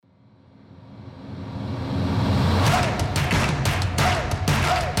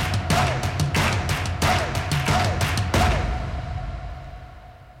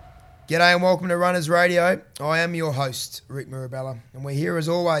G'day and welcome to Runners Radio. I am your host, Rick Mirabella, and we're here as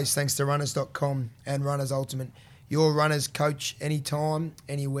always thanks to runners.com and Runners Ultimate, your runners coach anytime,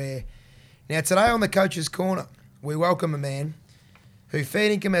 anywhere. Now today on the Coach's Corner, we welcome a man who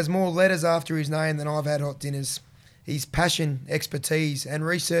feeding him has more letters after his name than I've had hot dinners. His passion, expertise and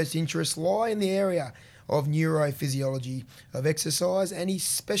research interests lie in the area of neurophysiology of exercise, and he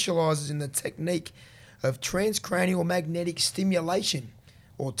specialises in the technique of transcranial magnetic stimulation,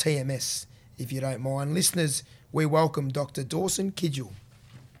 or TMS, if you don't mind. Listeners, we welcome Dr. Dawson Kidgell.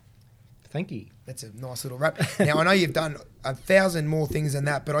 Thank you. That's a nice little wrap. Now, I know you've done 1,000 more things than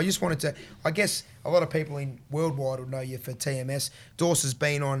that, but I just wanted to, I guess a lot of people in worldwide would know you for TMS. Dawson's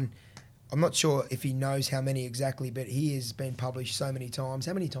been on, I'm not sure if he knows how many exactly, but he has been published so many times.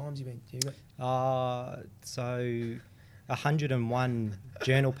 How many times have you got? So 101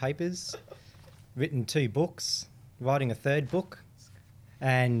 journal papers, written 2 books, writing a 3rd book,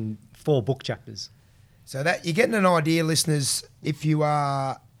 and 4 book chapters. So that you're getting an idea, listeners, if you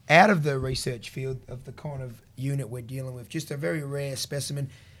are out of the research field of the kind of unit we're dealing with, just a very rare specimen.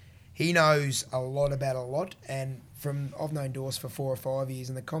 He knows a lot about a lot, and I've known Dawes for 4 or 5 years,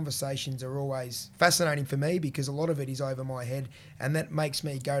 and the conversations are always fascinating for me because a lot of it is over my head, and that makes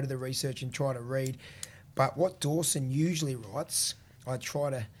me go to the research and try to read. But what Dawson usually writes, I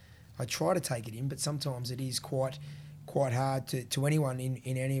try to take it in, but sometimes it is quite hard to anyone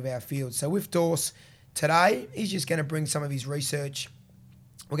in any of our fields. So with Dawes today, he's just going to bring some of his research.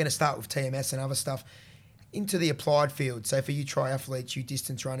 We're going to start with TMS and other stuff into the applied field. So for you triathletes, you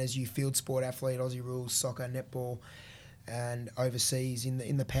distance runners, you field sport athlete, Aussie rules, soccer, netball, and overseas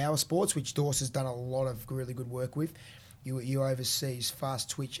in the power sports, which Dawes has done a lot of really good work with. You overseas fast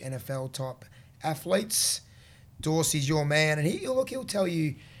twitch NFL type athletes. Dawes is your man, and he'll tell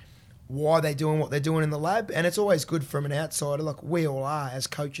you why they're doing what they're doing in the lab, and it's always good from an outsider, like we all are as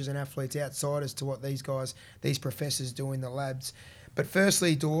coaches and athletes, outsiders to what these professors do in the labs. But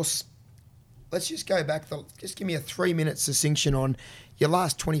firstly, Dawes, let's just go back, just give me a 3-minute succinction on your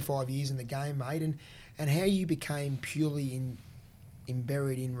last 25 years in the game, mate, and how you became purely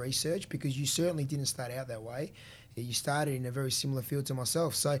buried in research, because you certainly didn't start out that way. You started in a very similar field to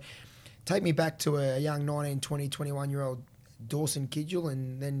myself. So take me back to a young 19, 20, 21-year-old Dawson Kidgell,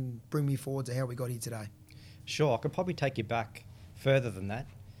 and then bring me forward to how we got here today. Sure, I could probably take you back further than that.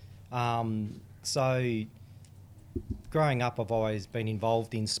 So growing up, I've always been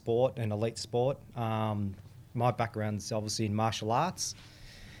involved in sport and elite sport. My background's obviously in martial arts.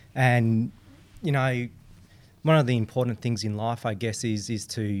 And, you know, one of the important things in life, I guess, is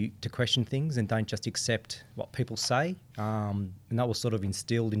to question things and don't just accept what people say. And that was sort of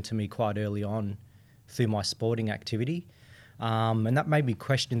instilled into me quite early on through my sporting activity. And that made me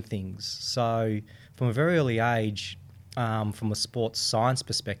question things. So from a very early age, from a sports science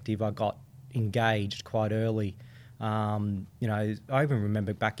perspective, I got engaged quite early. You know, I even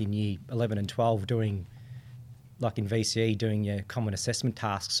remember back in year 11 and 12 doing, like in VCE, doing your common assessment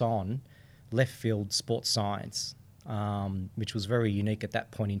tasks on left field sports science, which was very unique at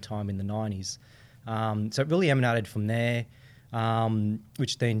that point in time in the 90s. So it really emanated from there,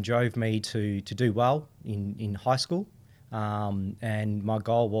 which then drove me to do well in high school. And my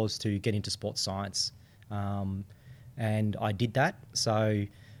goal was to get into sports science. And I did that. So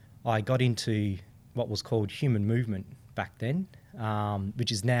I got into what was called human movement back then, which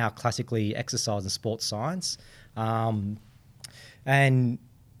is now classically exercise and sports science. And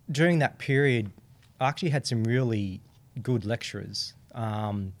during that period, I actually had some really good lecturers.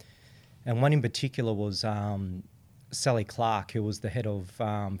 And one in particular was Sally Clark, who was the head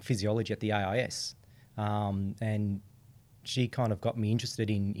of physiology at the AIS. And she kind of got me interested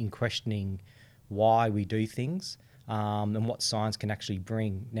in questioning why we do things and what science can actually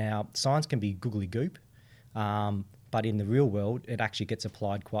bring. Now, science can be googly goop, but in the real world, it actually gets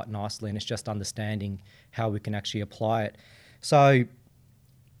applied quite nicely, and it's just understanding how we can actually apply it. So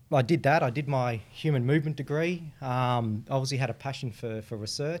I did that. I did my human movement degree. Obviously had a passion for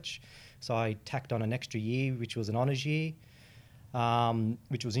research, so I tacked on an extra year, which was an honours year.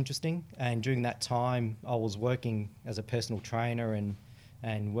 Which was interesting. And during that time, I was working as a personal trainer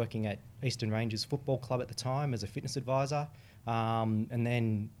and working at Eastern Rangers Football Club at the time as a fitness advisor. And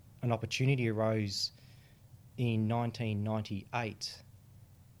then an opportunity arose in 1998.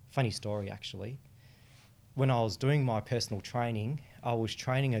 Funny story, actually. When I was doing my personal training, I was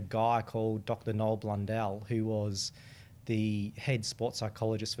training a guy called Dr. Noel Blundell, who was the head sports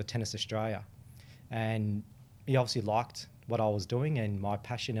psychologist for Tennis Australia. And he obviously liked what I was doing and my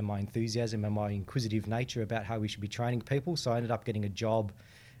passion and my enthusiasm and my inquisitive nature about how we should be training people. So I ended up getting a job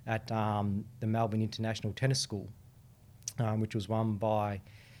at the Melbourne International Tennis School, which was run by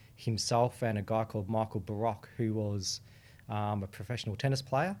himself and a guy called Michael Baroque, who was a professional tennis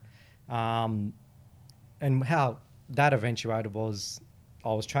player. And how that eventuated was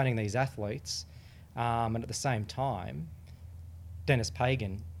I was training these athletes, and at the same time, Dennis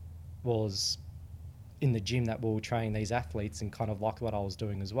Pagan was in the gym that we were training these athletes and kind of liked what I was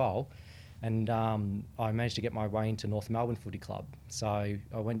doing as well. And I managed to get my way into North Melbourne Footy Club. So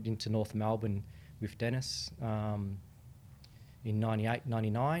I went into North Melbourne with Dennis in 98,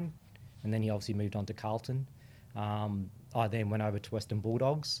 99, and then he obviously moved on to Carlton. I then went over to Western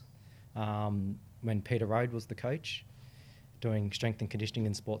Bulldogs when Peter Rode was the coach, doing strength and conditioning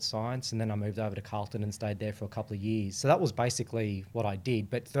and sports science, and then I moved over to Carlton and stayed there for a couple of years. So that was basically what I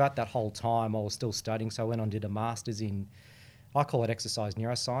did. But throughout that whole time, I was still studying. So I went on and did a master's in, I call it exercise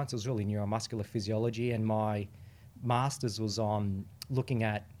neuroscience. It was really neuromuscular physiology, and my master's was on looking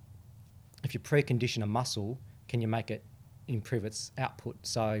at if you precondition a muscle, can you make it improve its output?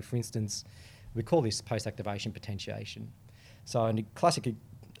 So, for instance, we call this post-activation potentiation. So, in classic,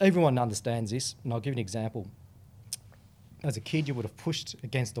 everyone understands this, and I'll give you an example. As a kid, you would have pushed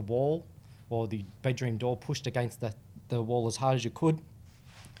against the wall or the bedroom door, pushed against the wall as hard as you could,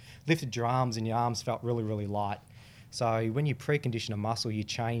 lifted your arms, and your arms felt really, really light. So when you precondition a muscle, you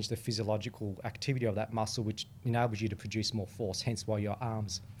change the physiological activity of that muscle, which enables you to produce more force, hence why your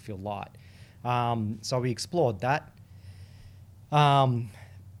arms feel light. So we explored that. And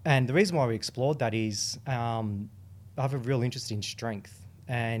the reason why we explored that is I have a real interest in strength.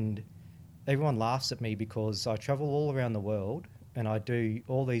 And everyone laughs at me because I travel all around the world and I do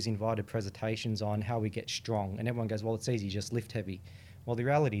all these invited presentations on how we get strong. And everyone goes, well, it's easy, just lift heavy. Well, the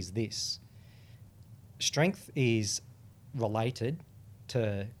reality is this. Strength is related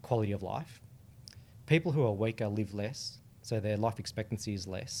to quality of life. People who are weaker live less, so their life expectancy is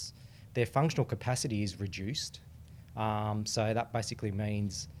less. Their functional capacity is reduced. So that basically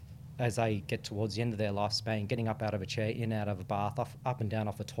means as they get towards the end of their lifespan, getting up out of a chair, in and out of a bath, up and down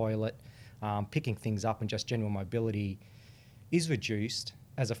off a toilet, picking things up and just general mobility is reduced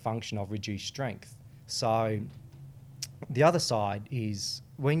as a function of reduced strength. So the other side is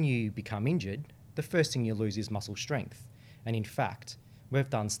when you become injured, the first thing you lose is muscle strength. And in fact, we've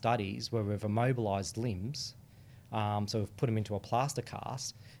done studies where we've immobilised limbs, so we've put them into a plaster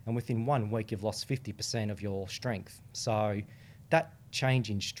cast, and within 1 week you've lost 50% of your strength. So that change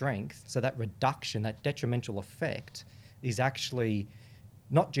in strength, so that reduction, that detrimental effect is actually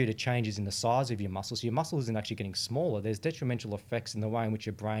not due to changes in the size of your muscle. So your muscle isn't actually getting smaller. There's detrimental effects in the way in which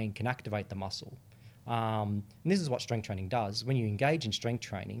your brain can activate the muscle. And this is what strength training does. When you engage in strength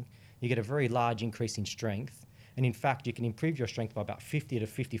training, you get a very large increase in strength. And in fact, you can improve your strength by about 50 to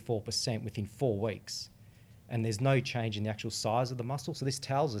 54% within 4 weeks. And there's no change in the actual size of the muscle. So this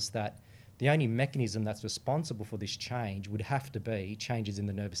tells us that the only mechanism that's responsible for this change would have to be changes in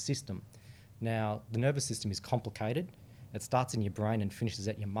the nervous system. Now, the nervous system is complicated. It starts in your brain and finishes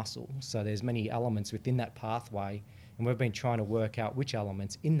at your muscle. So there's many elements within that pathway, and we've been trying to work out which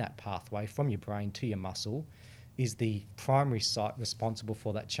elements in that pathway from your brain to your muscle is the primary site responsible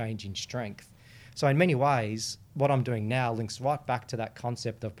for that change in strength. So in many ways, what I'm doing now links right back to that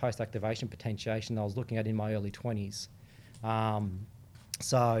concept of post-activation potentiation that I was looking at in my early 20s.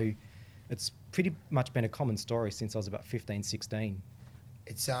 So it's pretty much been a common story since I was about 15, 16.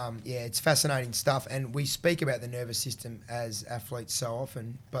 It's fascinating stuff, and we speak about the nervous system as athletes so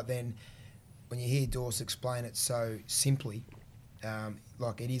often, but then when you hear Dorse explain it so simply,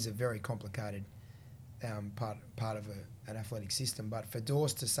 like it is a very complicated part of an athletic system. But for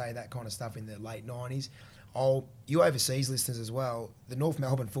Dorse to say that kind of stuff in the late 90s, you overseas listeners as well, the North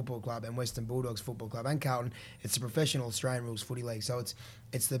Melbourne Football Club and Western Bulldogs Football Club and Carlton, it's the professional Australian Rules Footy League, so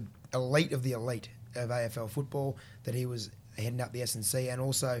it's the elite of the elite of AFL football that he was heading up the S&C, and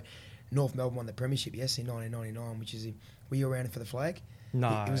also North Melbourne won the premiership, yes, in 1999, which is, were you around for the flag?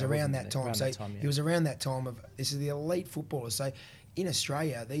 No, it was around that time. Yeah. It was around that time of, this is the elite footballers. So in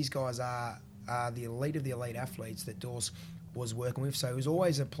Australia, these guys are the elite of the elite athletes that Dorse was working with. So he was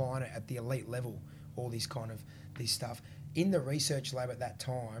always applying it at the elite level, all this stuff. In the research lab at that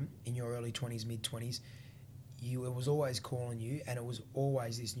time, in your early 20s, mid-20s, it was always calling you, and it was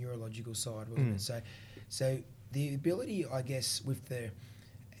always this neurological side, wasn't it? So the ability, I guess,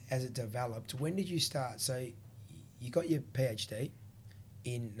 as it developed, when did you start? So you got your PhD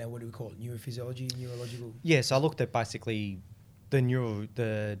in, now what do we call it, neurophysiology, neurological? Yeah, so I looked at basically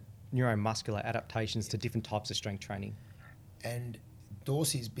the neuromuscular adaptations to different types of strength training. And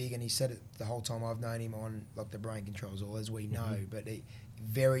Dorsey's big, and he said it the whole time I've known him on, like, the brain controls all, as we know, but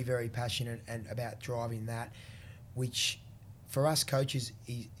very, very passionate and about driving that, which for us coaches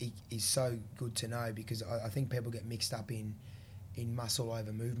is so good to know, because I think people get mixed up in in muscle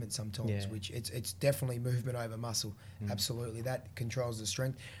over movement sometimes, Yeah. which it's definitely movement over muscle. Absolutely, that controls the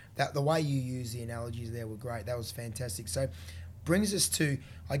strength. That the way you use the analogies there were great. That was fantastic. So brings us to,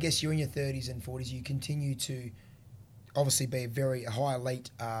 I guess you're in your 30s and 40s. You continue to obviously be a very high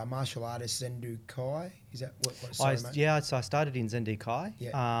elite martial artist, Zendu Kai. Is that what sorry, mate? So I started in Zendu Kai,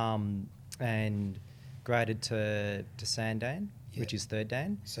 Yeah. and graded to Sandan, which is third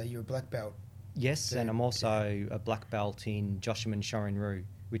dan. So you're a black belt. Yes, and I'm also a black belt in Joshiman Shorin-ryu,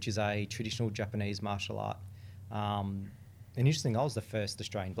 which is a traditional Japanese martial art. And interesting, I was the first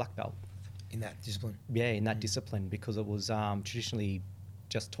Australian black belt. In that discipline? Yeah, in that discipline, because it was traditionally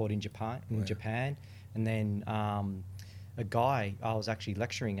just taught in Japan. And then a guy I was actually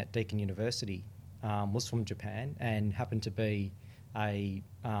lecturing at Deakin University was from Japan and happened to be a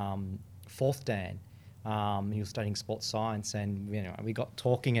fourth dan. He was studying sports science, and we got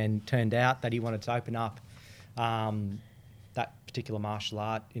talking, and turned out that he wanted to open up that particular martial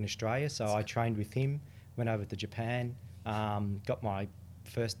art in Australia. So I trained with him, went over to Japan, got my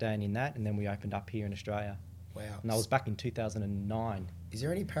first dan in that, and then we opened up here in Australia. Wow. And that was back in 2009. Is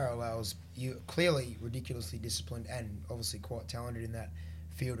there any parallels? You're clearly ridiculously disciplined and obviously quite talented in that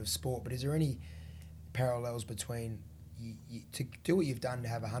field of sport, but is there any parallels between you to do what you've done, to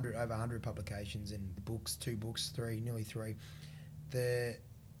have over 100 publications and books, 2 books, 3, nearly 3, the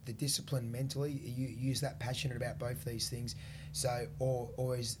discipline mentally, you use that passionate about both these things, so or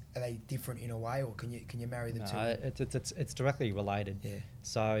are they different in a way, or can you marry the two? It's directly related. Yeah.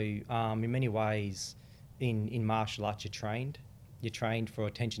 So in many ways, in martial arts, you're trained for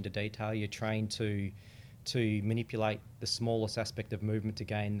attention to detail. You're trained to manipulate the smallest aspect of movement to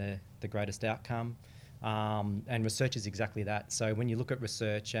gain the greatest outcome. And research is exactly that. So when you look at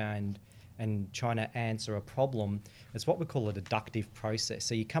research and trying to answer a problem, it's what we call a deductive process.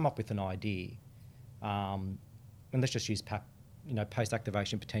 So you come up with an idea, and let's just use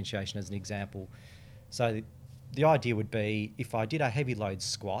post-activation potentiation as an example. So the idea would be, if I did a heavy load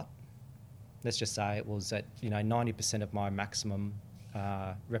squat, let's just say it was at 90% of my maximum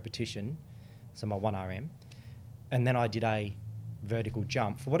repetition, so my 1RM, and then I did a vertical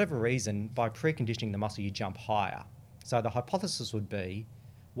jump. For whatever reason, by preconditioning the muscle, you jump higher. So the hypothesis would be,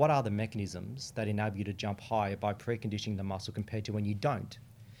 what are the mechanisms that enable you to jump higher by preconditioning the muscle compared to when you don't?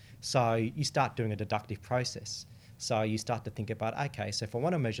 So you start doing a deductive process. So you start to think about, okay, so if I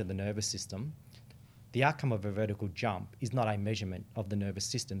want to measure the nervous system, the outcome of a vertical jump is not a measurement of the nervous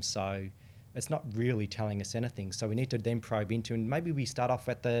system. So it's not really telling us anything. So we need to then probe into, and maybe we start off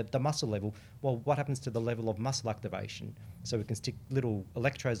at the muscle level. Well, what happens to the level of muscle activation? So we can stick little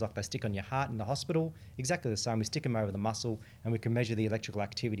electrodes like they stick on your heart in the hospital, exactly the same. We stick them over the muscle, and we can measure the electrical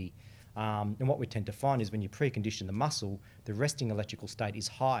activity. And what we tend to find is when you precondition the muscle, the resting electrical state is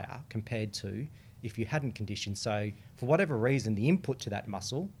higher compared to if you hadn't conditioned. So for whatever reason, the input to that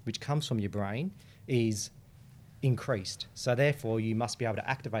muscle, which comes from your brain, is increased. So therefore you must be able to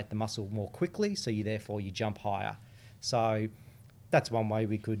activate the muscle more quickly, so you jump higher. So that's one way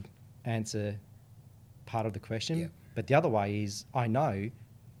we could answer part of the question. Yep. But the other way is, I know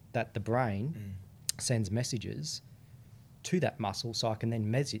that the brain sends messages to that muscle, so I can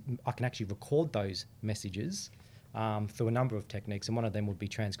then I can actually record those messages through a number of techniques, and one of them would be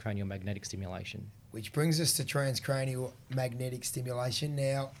transcranial magnetic stimulation. Which brings us to transcranial magnetic stimulation.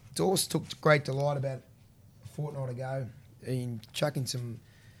 Now, Dawes took great delight about a fortnight ago in chucking some,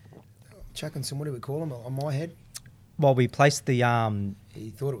 what do we call them, on my head. Well, we placed the... He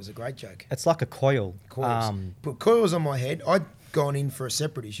thought it was a great joke. It's like a coil. Coils. Put coils on my head. I'd gone in for a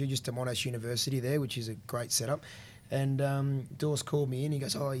separate issue, just to Monash University there, which is a great setup. And Dawes called me in. He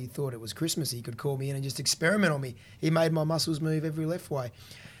goes, he thought it was Christmas. He could call me in and just experiment on me. He made my muscles move every left way.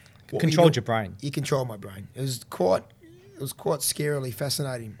 Controlled your brain. He controlled my brain. It was quite scarily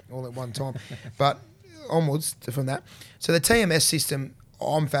fascinating all at one time. But onwards from that. So the TMS system,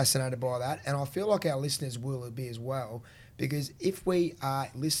 I'm fascinated by that, and I feel like our listeners will be as well, because if we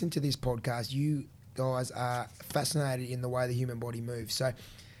listen to this podcast, you guys are fascinated in the way the human body moves. So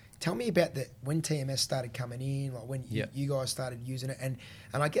tell me about when TMS started coming in, like when you guys started using it, and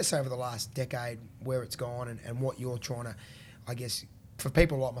I guess over the last decade, where it's gone and what you're trying to, I guess, for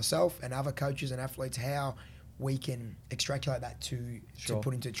people like myself and other coaches and athletes, how we can extrapolate that to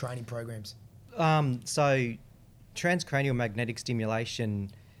put into training programs. So transcranial magnetic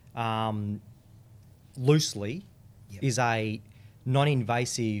stimulation, loosely, is a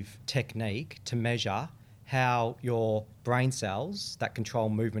non-invasive technique to measure how your brain cells that control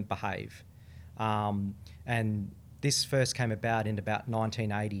movement behave. And this first came about in about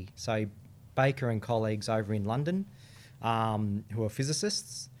 1980. So Baker and colleagues over in London, who are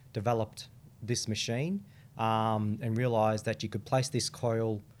physicists, developed this machine. and realised that you could place this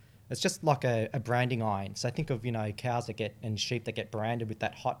coil. It's just like a branding iron. So think of, cows and sheep that get branded with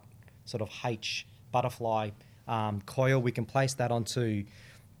that hot sort of H butterfly coil. We can place that onto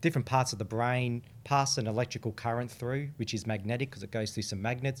different parts of the brain, pass an electrical current through, which is magnetic because it goes through some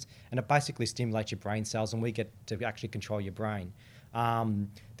magnets, and it basically stimulates your brain cells, and we get to actually control your brain.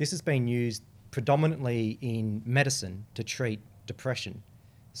 This has been used predominantly in medicine to treat depression.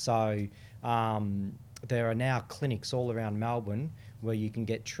 So there are now clinics all around Melbourne where you can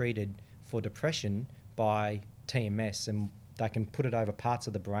get treated for depression by TMS, and they can put it over parts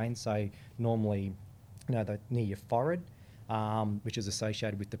of the brain. So normally, near your forehead, which is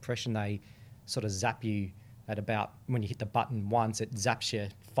associated with depression. They sort of zap you at about, when you hit the button once, it zaps you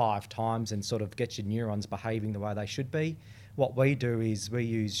 5 times and sort of gets your neurons behaving the way they should be. What we do is we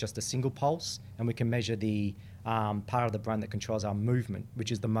use just a single pulse, and we can measure the part of the brain that controls our movement,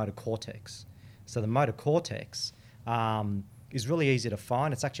 which is the motor cortex. So the motor cortex is really easy to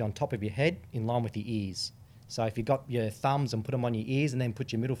find. It's actually on top of your head in line with your ears. So if you got your thumbs and put them on your ears and then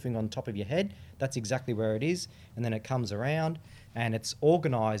put your middle finger on top of your head, that's exactly where it is. And then it comes around, and it's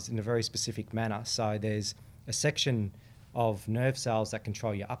organised in a very specific manner. So there's a section of nerve cells that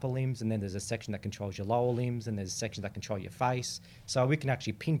control your upper limbs, and then there's a section that controls your lower limbs, and there's a section that control your face. So we can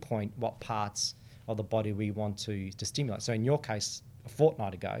actually pinpoint what parts of the body we want to stimulate. So in your case, a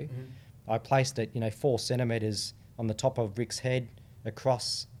fortnight ago, I placed it, 4 centimetres on the top of Rick's head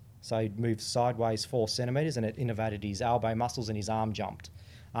across. So he moved sideways 4 centimetres, and it innervated his elbow muscles, and his arm jumped.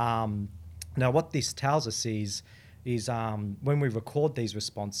 Now, what this tells us is when we record these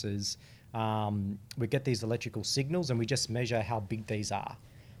responses, we get these electrical signals, and we just measure how big these are.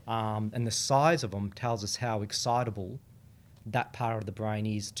 And the size of them tells us how excitable that part of the brain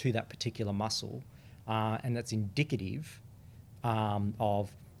is to that particular muscle. And that's indicative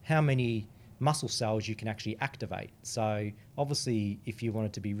of how many muscle cells you can actually activate. So obviously, if you want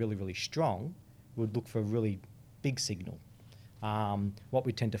it to be really, really strong, we'd look for a really big signal. What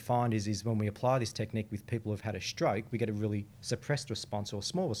we tend to find is when we apply this technique with people who've had a stroke, we get a really suppressed response or a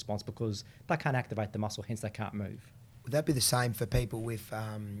small response because they can't activate the muscle, hence they can't move. Would that be the same for people with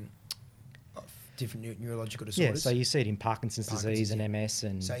different neurological disorders? Yeah, so you see it in Parkinson's disease and MS.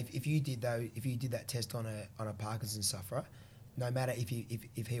 And so if you did that test on a Parkinson's sufferer, no matter if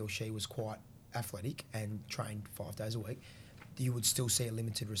he or she was quite athletic and trained 5 days a week, you would still see a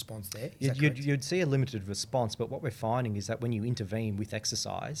limited response there. You'd see a limited response, but what we're finding is that when you intervene with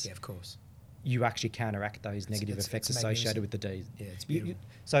exercise, yeah, of course, you actually counteract those negative effects associated with the disease. Yeah, it's beautiful.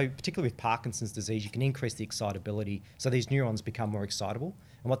 So particularly with Parkinson's disease, you can increase the excitability. So these neurons become more excitable.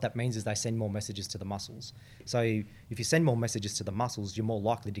 And what that means is they send more messages to the muscles. So if you send more messages to the muscles, you're more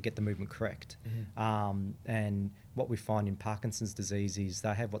likely to get the movement correct. And what we find in Parkinson's disease is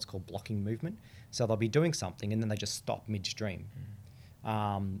they have what's called blocking movement. So they'll be doing something and then they just stop midstream.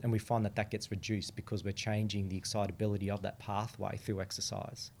 And we find that gets reduced because we're changing the excitability of that pathway through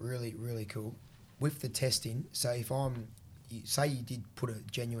exercise. Really, really cool. With the testing, so if say you did put a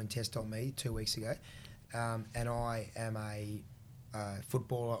genuine test on me 2 weeks ago, and I am a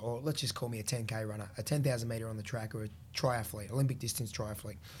footballer, or let's just call me a 10K runner, a 10,000 metre on the track, or a triathlete, Olympic distance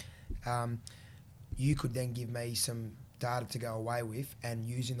triathlete, you could then give me some data to go away with and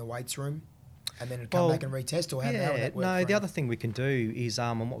use in the weights room, and then come back and retest, or how would that work? No, the other thing we can do is,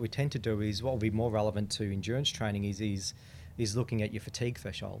 and what we tend to do is, what will be more relevant to endurance training is looking at your fatigue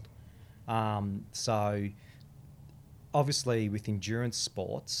threshold. So obviously with endurance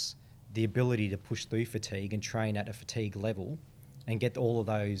sports, the ability to push through fatigue and train at a fatigue level and get all of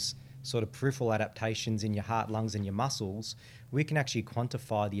those sort of peripheral adaptations in your heart, lungs and your muscles, we can actually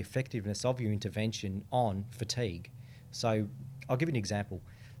quantify the effectiveness of your intervention on fatigue. So I'll give you an example.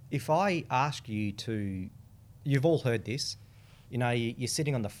 If I ask you to, you've all heard this, you're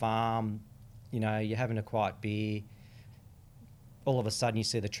sitting on the farm, you're having a quiet beer, all of a sudden you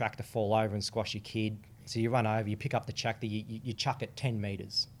see the tractor fall over and squash your kid. So you run over, you pick up the tractor, you chuck it 10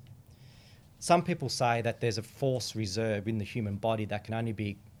 metres. Some people say that there's a force reserve in the human body that can only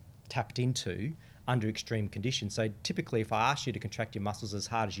be tapped into under extreme conditions. So typically if I ask you to contract your muscles as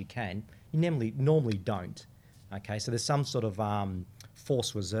hard as you can, you normally don't. Okay, so there's some sort of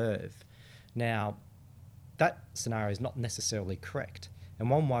force reserve. Now, that scenario is not necessarily correct. And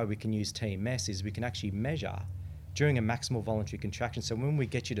one way we can use TMS is we can actually measure during a maximal voluntary contraction. So when we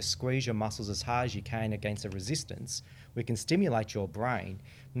get you to squeeze your muscles as hard as you can against a resistance, we can stimulate your brain.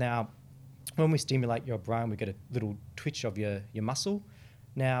 Now, when we stimulate your brain, we get a little twitch of your muscle.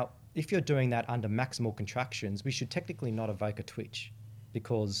 Now, if you're doing that under maximal contractions, we should technically not evoke a twitch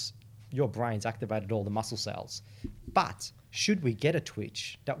because your brain's activated all the muscle cells. But should we get a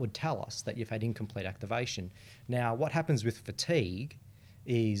twitch, that would tell us that you've had incomplete activation. Now, what happens with fatigue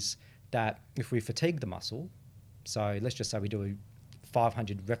is that if we fatigue the muscle, so let's just say we do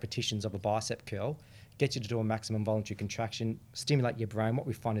 500 repetitions of a bicep curl, get you to do a maximum voluntary contraction, stimulate your brain, what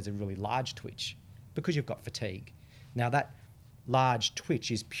we find is a really large twitch because you've got fatigue. Now, that large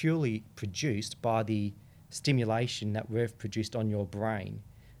twitch is purely produced by the stimulation that we've produced on your brain.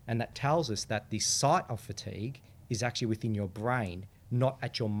 And that tells us that the site of fatigue is actually within your brain, not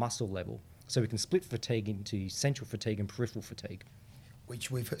at your muscle level. So we can split fatigue into central fatigue and peripheral fatigue. Which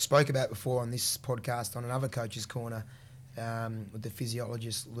we've spoke about before on this podcast on another Coach's Corner with the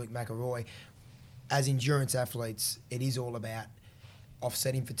physiologist Luke McElroy. As endurance athletes, it is all about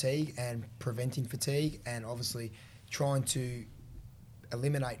offsetting fatigue and preventing fatigue, and obviously trying to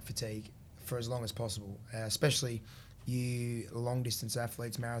eliminate fatigue for as long as possible, especially you long-distance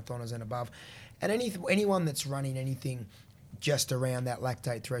athletes, marathoners and above, and anyone that's running anything just around that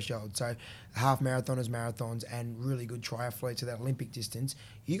lactate threshold. So half marathoners, marathons, and really good triathletes at that Olympic distance,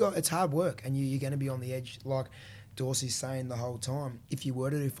 it's hard work, and you're going to be on the edge, like Dorsey's saying the whole time. If you were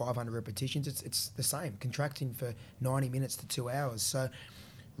to do 500 repetitions, it's the same, contracting for 90 minutes to 2 hours. So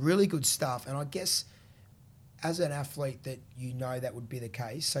really good stuff. And I guess as an athlete that that would be the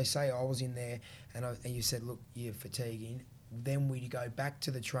case, so say I was in there and you said, look, you're fatiguing, then we go back to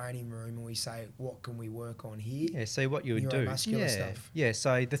the training room and we say, what can we work on here? Yeah, so what you would do. Neuromuscular stuff. Yeah,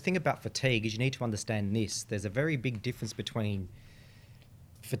 so the thing about fatigue is you need to understand this. There's a very big difference between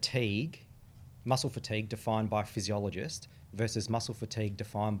fatigue, muscle fatigue defined by a physiologist, versus muscle fatigue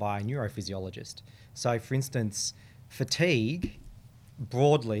defined by a neurophysiologist. So, for instance, fatigue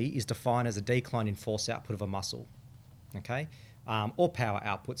broadly is defined as a decline in force output of a muscle, okay, or power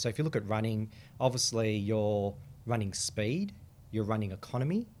output. So if you look at running, obviously your running speed, your running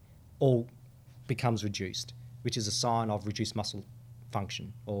economy, all becomes reduced, which is a sign of reduced muscle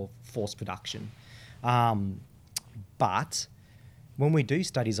function or force production. But when we do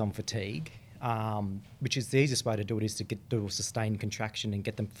studies on fatigue, which is the easiest way to do it is to do a sustained contraction and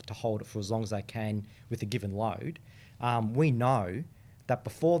get them to hold it for as long as they can with a given load, we know that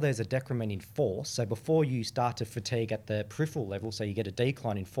before there's a decrement in force, so before you start to fatigue at the peripheral level, so you get a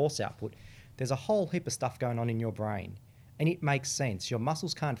decline in force output, there's a whole heap of stuff going on in your brain. And it makes sense. Your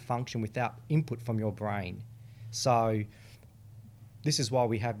muscles can't function without input from your brain. So this is why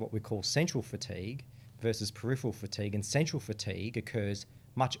we have what we call central fatigue versus peripheral fatigue. And central fatigue occurs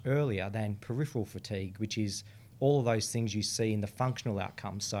much earlier than peripheral fatigue, which is all of those things you see in the functional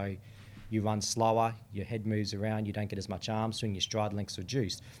outcomes. So you run slower, your head moves around, you don't get as much arm swing, your stride length's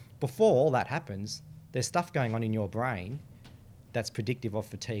reduced. Before all that happens, there's stuff going on in your brain that's predictive of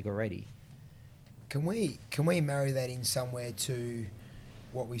fatigue already. Can we marry that in somewhere to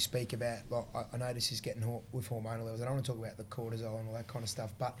what we speak about? Like, I know this is getting with hormonal levels. I don't want to talk about the cortisol and all that kind of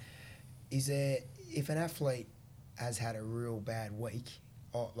stuff, but is there, if an athlete has had a real bad week,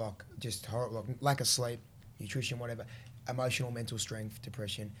 or like just horrible, like lack of sleep, nutrition, whatever, emotional, mental strength,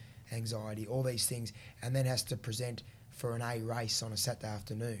 depression, anxiety, all these things, and then has to present for an A race on a Saturday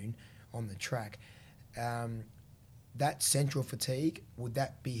afternoon on the track, that central fatigue,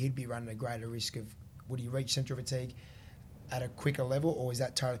 he'd be running a greater risk of, would he reach central fatigue at a quicker level, or is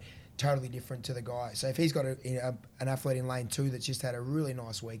that totally different to the guy? So if he's got an athlete in lane 2 that's just had a really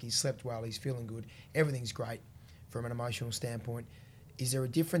nice week, he's slept well, he's feeling good, everything's great from an emotional standpoint, is there a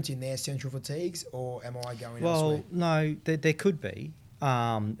difference in their central fatigues, or am I going elsewhere? Well, no, there could be.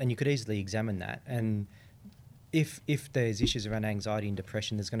 And you could easily examine that. And if there's issues around anxiety and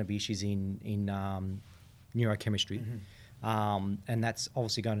depression, there's going to be issues in neurochemistry. Mm-hmm. And that's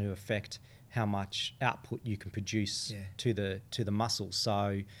obviously going to affect how much output you can produce to the muscles.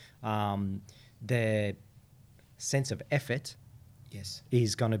 So their sense of effort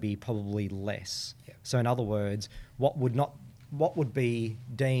is going to be probably less. Yep. So in other words, what would be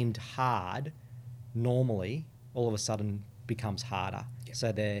deemed hard normally all of a sudden becomes harder. Yep.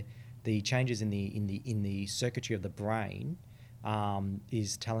 So the changes in the circuitry of the brain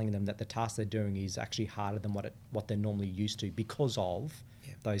is telling them that the task they're doing is actually harder than what they're normally used to because of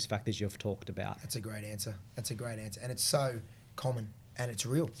those factors you've talked about. That's a great answer. And it's so common and it's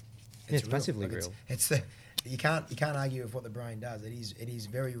real. It's massively real. You can't argue with what the brain does. It is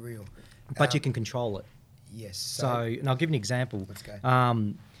very real. But you can control it. Yes. So and I'll give you an example. Let's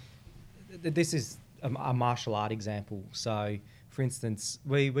go. This is a martial art example. So, for instance,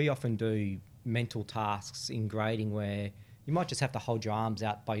 we often do mental tasks in grading where you might just have to hold your arms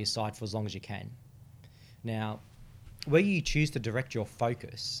out by your side for as long as you can. Now, where you choose to direct your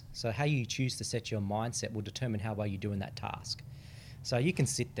focus, so how you choose to set your mindset will determine how well you do in that task. So you can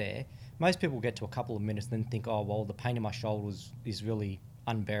sit there. Most people get to a couple of minutes and then think, oh, well, the pain in my shoulders is really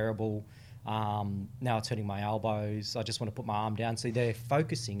unbearable. Now it's hurting my elbows. I just want to put my arm down. So they're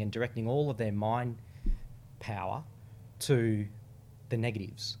focusing and directing all of their mind power to the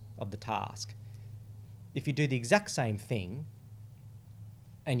negatives of the task. If you do the exact same thing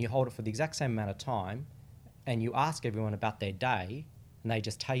and you hold it for the exact same amount of time and you ask everyone about their day and they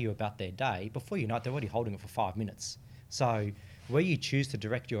just tell you about their day, before you know it, they're already holding it for 5 minutes. So where you choose to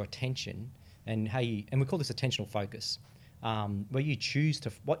direct your attention and we call this attentional focus, what you choose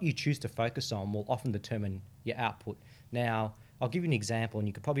to focus on will often determine your output. Now, I'll give you an example, and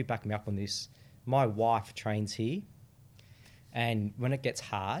you could probably back me up on this. My wife trains here, and when it gets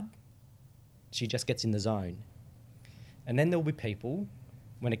hard, she just gets in the zone. And then there'll be people,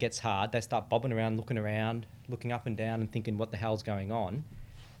 when it gets hard, they start bobbing around, looking up and down and thinking, what the hell's going on?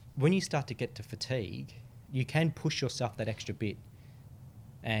 When you start to get to fatigue, you can push yourself that extra bit.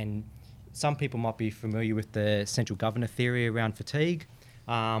 And some people might be familiar with the central governor theory around fatigue.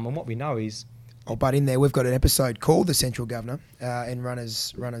 And what we know is... Oh, but in there, we've got an episode called The Central Governor in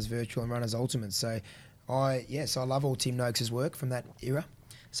Runners Virtual and Runners Ultimate. So, I love all Tim Noakes' work from that era.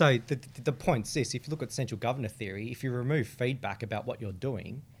 So the point's this: if you look at central governor theory, if you remove feedback about what you're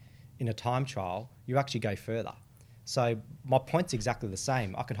doing in a time trial, you actually go further. So my point's exactly the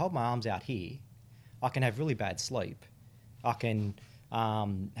same. I can hold my arms out here. I can have really bad sleep. I can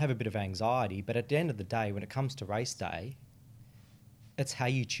have a bit of anxiety. But at the end of the day, when it comes to race day, it's how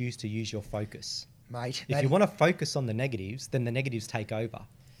you choose to use your focus. Mate. If you want to focus on the negatives, then the negatives take over.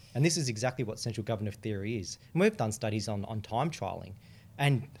 And this is exactly what central governor theory is. And we've done studies on time trialling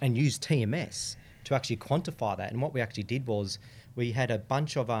and used TMS to actually quantify that. And what we actually did was we had a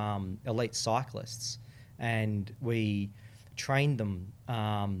bunch of elite cyclists and we trained them,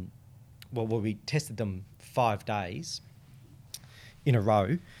 we tested them 5 days in a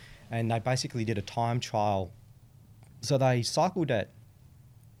row, and they basically did a time trial. So they cycled at,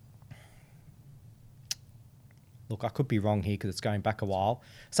 look, I could be wrong here because it's going back a while,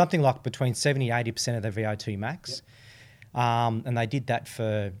 something like between 70-80% of their VO2 max. Yep. And they did that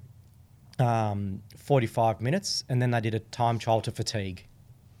for 45 minutes, and then they did a time trial to fatigue.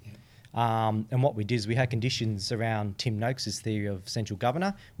 Yep. And what we did is we had conditions around Tim Noakes' theory of central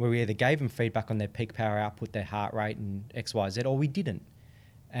governor, where we either gave them feedback on their peak power output, their heart rate and X, Y, Z, or we didn't.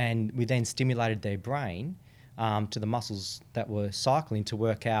 And we then stimulated their brain to the muscles that were cycling to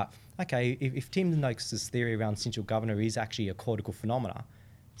work out, okay, if Tim Noakes' theory around central governor is actually a cortical phenomena,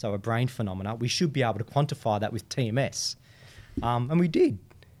 so a brain phenomena, we should be able to quantify that with TMS. And we did.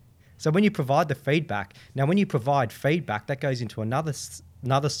 So when you provide the feedback, now when you provide feedback, that goes into another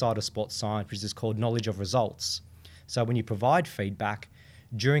side of sports science, which is called knowledge of results. So when you provide feedback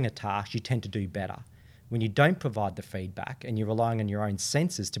during a task, you tend to do better. When you don't provide the feedback and you're relying on your own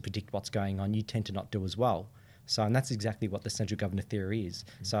senses to predict what's going on, you tend to not do as well. So, and that's exactly what the central governor theory is.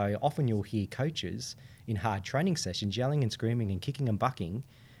 Mm-hmm. So often you'll hear coaches in hard training sessions yelling and screaming and kicking and bucking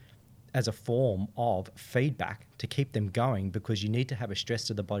as a form of feedback to keep them going, because you need to have a stress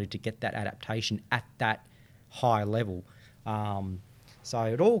to the body to get that adaptation at that high level. So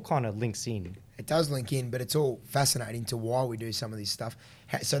it all kind of links in. It does link in, but it's all fascinating to why we do some of this stuff.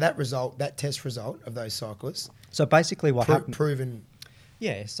 So that test result of those cyclists. So basically what happened... Proven...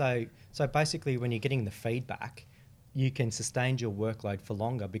 Yeah, so basically when you're getting the feedback, you can sustain your workload for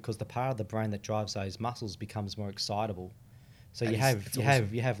longer because the part of the brain that drives those muscles becomes more excitable. So you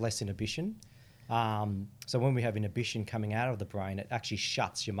have less inhibition. So when we have inhibition coming out of the brain, it actually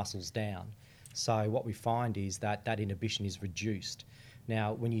shuts your muscles down. So what we find is that inhibition is reduced.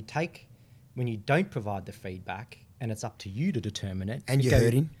 Now, when you don't provide the feedback, and it's up to you to determine it, you're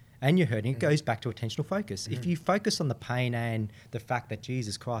hurting, it goes back to attentional focus. If you focus on the pain and the fact that,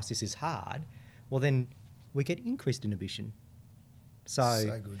 Jesus Christ, this is hard, well, then we get increased inhibition.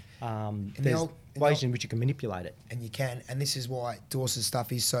 So good. There's ways in which you can manipulate it. And you can. And this is why Dawson's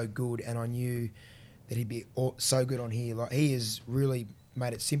stuff is so good. And I knew that he'd be so good on here. Like, he has really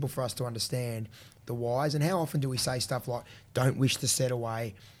made it simple for us to understand the whys. And how often do we say stuff like, don't wish the set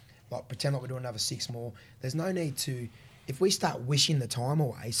away, like pretend like we're doing another 6 more. There's no need to... If we start wishing the time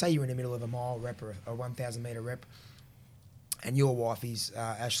away, say you're in the middle of a mile rep or a 1,000 metre rep, and your wife is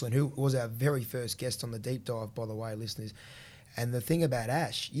Ashlyn, who was our very first guest on the deep dive, by the way, listeners. And the thing about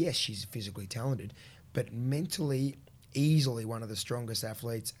Ash, yes, she's physically talented, but mentally, easily one of the strongest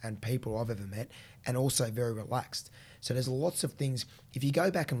athletes and people I've ever met, and also very relaxed. So there's lots of things, if you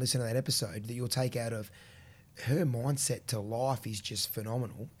go back and listen to that episode, that you'll take out of her mindset to life is just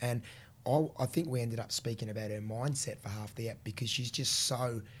phenomenal. And I think we ended up speaking about her mindset for half the app because she's just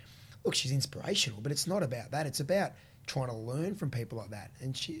so... Look, she's inspirational, but it's not about that. It's about trying to learn from people like that.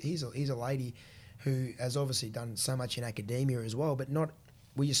 And he's a lady who has obviously done so much in academia as well, but not.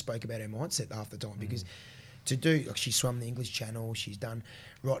 We just spoke about her mindset half the time because to do, like, she swum the English Channel, she's done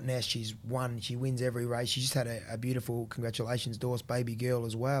Rottnest, she wins every race. She just had a beautiful, congratulations, Dorse baby girl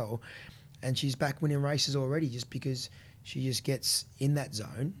as well, and she's back winning races already just because she just gets in that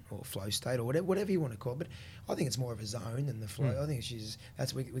zone or flow state or whatever you want to call it. But I think it's more of a zone than the flow. I think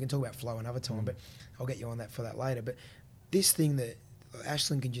we can talk about flow another time, but I'll get you on that for that later. But this thing that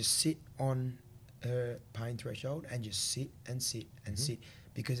Ashlyn can just sit on her pain threshold and just sit and sit and sit,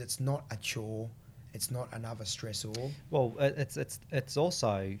 because it's not a chore, it's not another stressor. Well, it's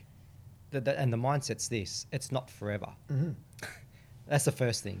also, and the mindset's this: it's not forever. That's the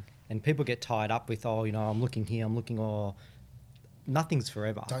first thing. And people get tied up with, I'm looking here, nothing's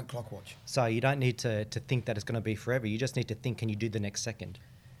forever. Don't clock watch. So you don't need to think that it's going to be forever. You just need to think, can you do the next second?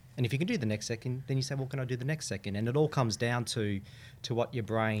 And if you can do the next second, then you say, well, can I do the next second? And it all comes down to what your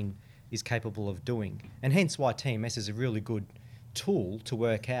brain is capable of doing. And hence why TMS is a really good tool to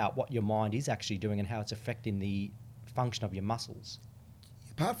work out what your mind is actually doing and how it's affecting the function of your muscles.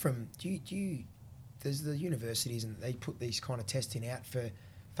 Apart from, there's the universities and they put these kind of testing out for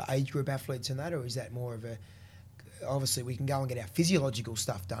age group athletes and that, or is that more of obviously we can go and get our physiological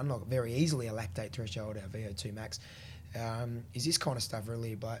stuff done, like very easily, a lactate threshold, our VO2 max. Is this kind of stuff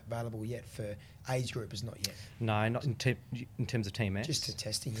really available yet for age groupers? Not yet. No, not in terms of TMS. Just to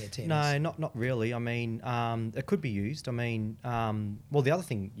testing, TMS. No, not really. I mean, it could be used. I mean, well, the other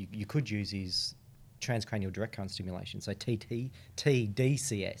thing you could use is transcranial direct current stimulation, so TDCS.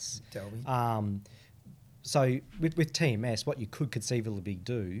 So with TMS, what you could conceivably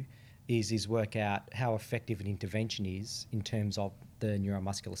do is work out how effective an intervention is in terms of the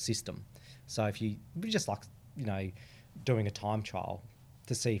neuromuscular system. So if you just like, doing a time trial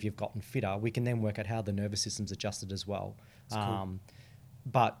to see if you've gotten fitter, we can then work out how the nervous system's adjusted as well. Cool.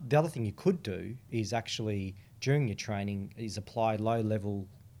 But the other thing you could do is actually, during your training, is apply low-level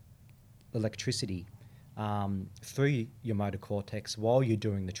electricity through your motor cortex while you're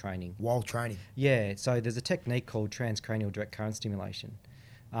doing the training. While training? Yeah, so there's a technique called transcranial direct current stimulation.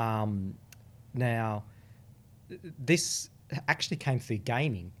 Now, this actually came through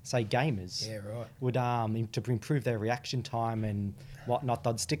gaming. Say gamers would, to improve their reaction time and whatnot,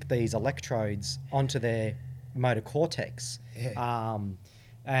 they'd stick these electrodes onto their motor cortex,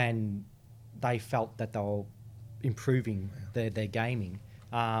 and they felt that they were improving their gaming.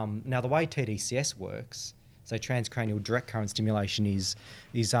 Now, the way TDCS works, so transcranial direct current stimulation is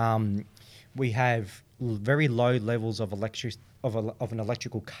we have very low levels of an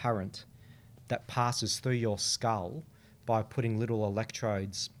electrical current that passes through your skull by putting little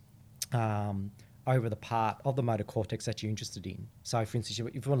electrodes over the part of the motor cortex that you're interested in. So, for instance,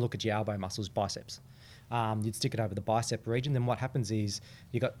 if you want to look at your elbow muscles, biceps, you'd stick it over the bicep region. Then what happens is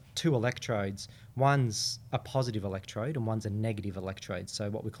you've got two electrodes. One's a positive electrode and one's a negative electrode, so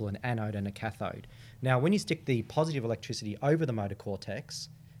what we call an anode and a cathode. Now, when you stick the positive electricity over the motor cortex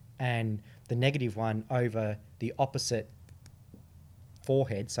and the negative one over the opposite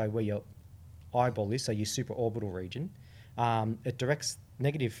forehead, so where your eyeball is, so your supraorbital region, it directs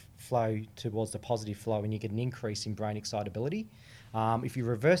negative flow towards the positive flow and you get an increase in brain excitability. If you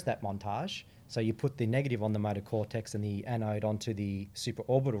reverse that montage, so you put the negative on the motor cortex and the anode onto the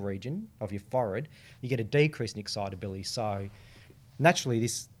supraorbital region of your forehead, you get a decrease in excitability. So naturally,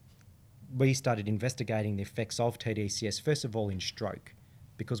 we started investigating the effects of TDCS, first of all in stroke,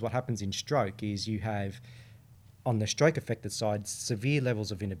 because what happens in stroke is you have, on the stroke affected side, severe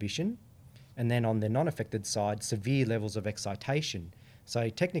levels of inhibition, and then on the non-affected side, severe levels of excitation. So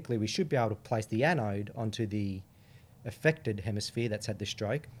technically, we should be able to place the anode onto the affected hemisphere that's had the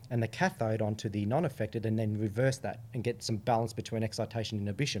stroke and the cathode onto the non-affected, and then reverse that and get some balance between excitation and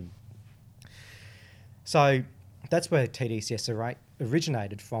inhibition. So that's where TDCS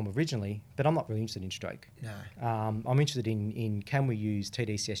originated from originally, but I'm not really interested in stroke. No. I'm interested in can we use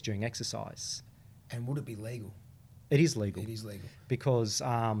TDCS during exercise? And would it be legal? It is legal. It is legal. Because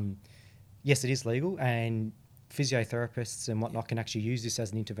yes, it is legal, and physiotherapists and whatnot can actually use this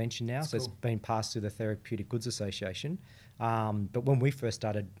as an intervention now. That's so cool. It's been passed through the Therapeutic Goods Association. But when we first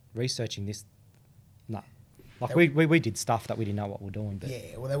started researching this, no. Like we did stuff that we didn't know what we were doing. But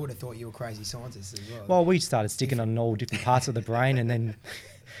yeah, well, they would have thought you were crazy scientists as well. Well, we started sticking on all different parts of the brain, and then,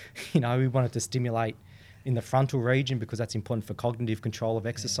 we wanted to stimulate in the frontal region because that's important for cognitive control of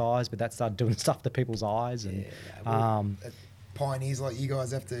exercise, but that started doing stuff to people's eyes. And pioneers like you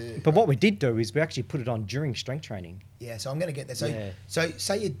guys have to... But what we did do is we actually put it on during strength training. Yeah, so I'm going to get there. So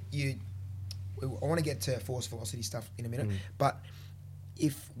say you I want to get to force velocity stuff in a minute, but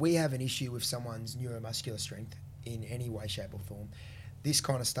if we have an issue with someone's neuromuscular strength in any way, shape, or form. This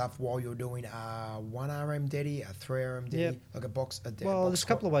kind of stuff while you're doing a 1RM deady, a 3RM deady, Yep. like a box. Well, there's a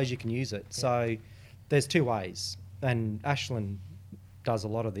couple of ways you can use it. Yeah. So there's two ways, and Ashland does a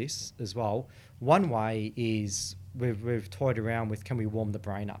lot of this as well. One way is we've toyed around with, can we warm the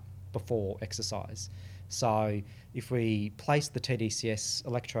brain up before exercise? So if we place the TDCS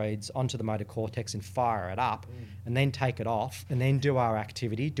electrodes onto the motor cortex and fire it up and then take it off and then do our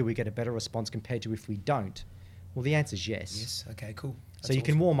activity, do we get a better response compared to if we don't? Well, the answer is yes. Yes. Okay. Cool. So you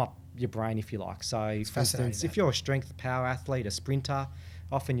can warm up your brain if you like. So, for fascinating, instance, that. if you're a strength power athlete, a sprinter,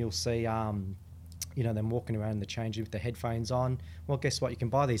 often you'll see, them walking around in the change with the headphones on. Well, guess what? You can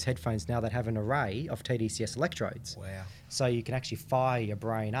buy these headphones now that have an array of TDCS electrodes. Wow. So you can actually fire your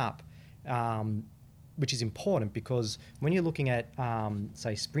brain up, which is important because when you're looking at,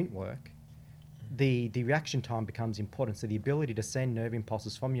 say, sprint work, the reaction time becomes important. So the ability to send nerve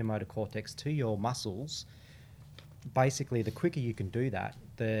impulses from your motor cortex to your muscles, basically the quicker you can do that,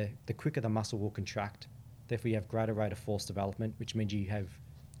 the quicker the muscle will contract. Therefore you have greater rate of force development, which means you have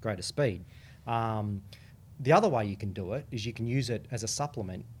greater speed. The other way you can do it is you can use it as a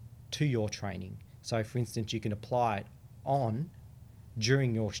supplement to your training. So for instance, you can apply it on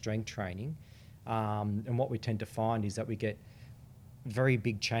during your strength training. And what we tend to find is that we get very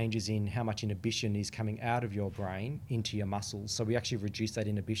big changes in how much inhibition is coming out of your brain into your muscles. So we actually reduce that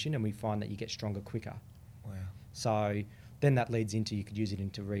inhibition and we find that you get stronger quicker. Wow. So then that leads into, you could use it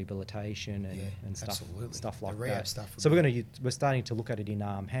into rehabilitation and stuff like the rehab that. stuff. So we're starting to look at it in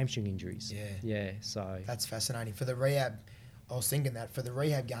hamstring injuries. Yeah. Yeah. So That's fascinating. For the rehab, I was thinking that for the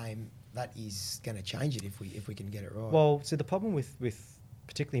rehab game, that is going to change it if we can get it right. well, so the problem with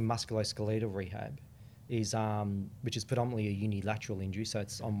particularly musculoskeletal rehab is, which is predominantly a unilateral injury, so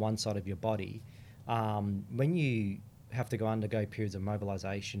it's on one side of your body. When you have to undergo periods of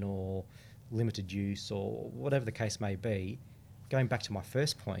mobilisation or limited use or whatever the case may be, going back to my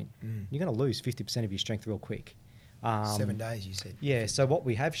first point, you're going to lose 50% of your strength real quick. 7 days, you said. Yeah, so what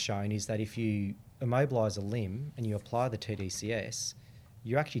we have shown is that if you immobilise a limb and you apply the TDCS,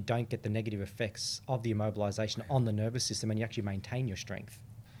 you actually don't get the negative effects of the immobilisation on the nervous system and you actually maintain your strength.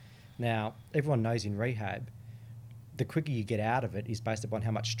 Now, everyone knows in rehab, the quicker you get out of it is based upon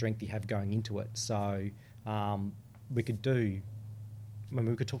how much strength you have going into it. So we could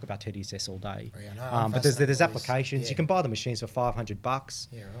talk about TDCS all day. Yeah, no, but there's applications. Yeah. You can buy the machines for $500.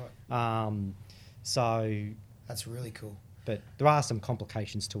 Yeah, right. So That's really cool. but there are some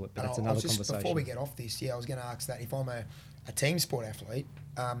complications to it, but And that's I was another just, conversation. Before we get off this, I was going to ask that if I'm a team sport athlete,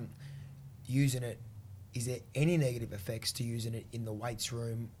 using it, is there any negative effects to using it in the weights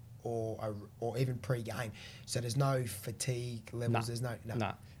room or even pre-game? So there's no fatigue levels. There's no.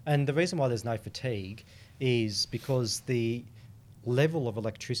 No. And the reason why there's no fatigue is because the level of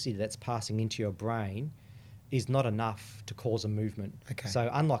electricity that's passing into your brain is not enough to cause a movement. Okay. So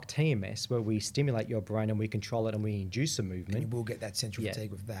unlike TMS, where we stimulate your brain and we control it and we induce a movement, And you will get that central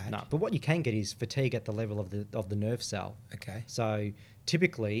fatigue with that. no. But what you can get is fatigue at the level of the nerve cell. Okay. So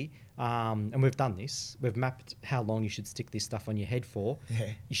typically, and we've done this, we've mapped how long you should stick this stuff on your head for.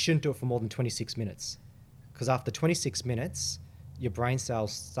 Yeah. You shouldn't do it for more than 26 minutes. Because after 26 minutes, your brain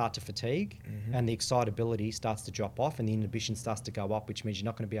cells start to fatigue and the excitability starts to drop off and the inhibition starts to go up, which means you're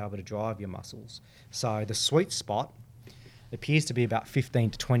not going to be able to drive your muscles. So the sweet spot appears to be about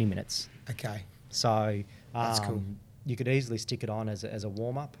 15 to 20 minutes. Okay. So That's cool. you could easily stick it on as a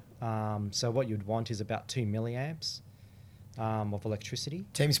warm-up. So what you'd want is about 2 milliamps of electricity.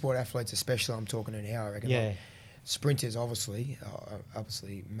 Team sport athletes, especially, I'm talking to now, I reckon. Yeah. Like sprinters, obviously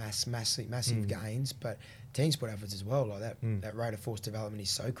massive gains, but team sport athletes as well, like that rate of force development is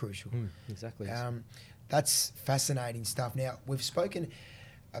so crucial. Exactly. That's fascinating stuff. Now, we've spoken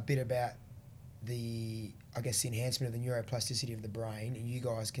a bit about the enhancement of the neuroplasticity of the brain, and you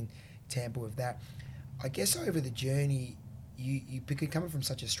guys can tamper with that. I guess over the journey, you coming from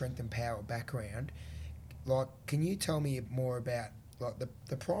such a strength and power background, like, can you tell me more about like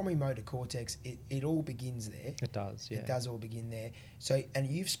the primary motor cortex? It all begins there. It does, yeah. It does all begin there. So, and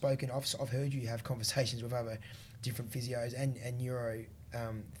you've spoken, I've heard you have conversations with other different physios and neuro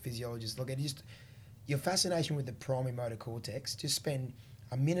physiologists. Look, your fascination with the primary motor cortex, just spend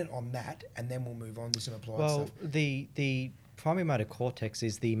a minute on that and then we'll move on to some applied stuff. Well, the primary motor cortex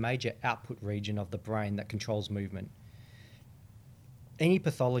is the major output region of the brain that controls movement. Any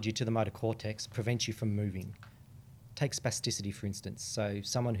pathology to the motor cortex prevents you from moving. Take spasticity, for instance. So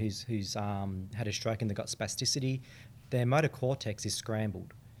someone who's had a stroke and they've got spasticity, their motor cortex is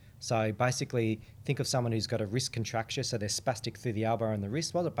scrambled. So basically, think of someone who's got a wrist contracture, so they're spastic through the elbow and the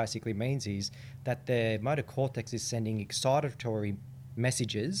wrist. What it basically means is that their motor cortex is sending excitatory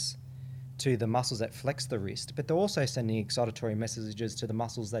messages to the muscles that flex the wrist, but they're also sending excitatory messages to the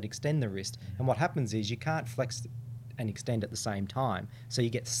muscles that extend the wrist. And what happens is you can't flex and extend at the same time, so you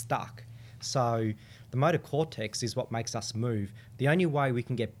get stuck. So the motor cortex is what makes us move. The only way we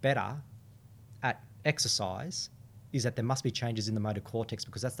can get better at exercise is that there must be changes in the motor cortex,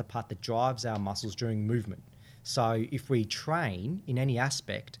 because that's the part that drives our muscles during movement. So if we train in any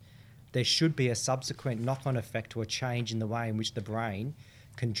aspect, there should be a subsequent knock-on effect to a change in the way in which the brain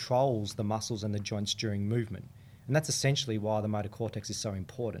controls the muscles and the joints during movement. And that's essentially why the motor cortex is so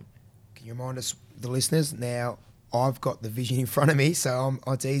important. Can you remind us, the listeners, now I've got the vision in front of me, so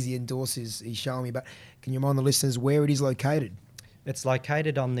it's easy, and Dorse is showing me, but can you remind the listeners where it is located? It's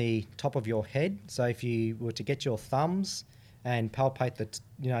located on the top of your head. So if you were to get your thumbs and palpate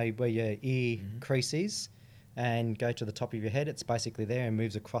where your ear crease is, and go to the top of your head, it's basically there and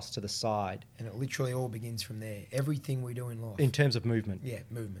moves across to the side. And it literally all begins from there. Everything we do in life. In terms of movement. Yeah,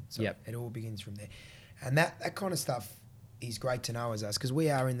 movement. So Yep. It all begins from there. And that kind of stuff is great to know as us, because we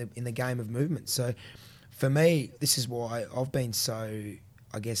are in the game of movement. So for me, this is why I've been so,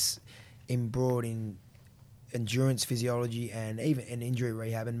 I guess, embroiled in endurance physiology and even in injury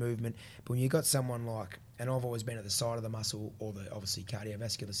rehab and movement. But when you've got someone like, and I've always been at the side of the muscle or the obviously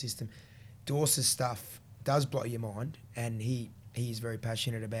cardiovascular system, Dorse's stuff does blow your mind, and he is very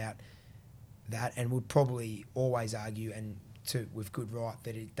passionate about that, and would probably always argue, and with good right,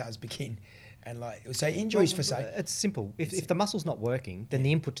 that it does begin, and like say injuries for say. It's simple. If the muscle's not working, then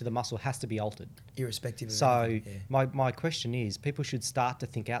the input to the muscle has to be altered. Irrespective of So anything, yeah. my question is, people should start to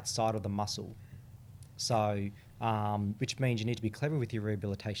think outside of the muscle. So which means you need to be clever with your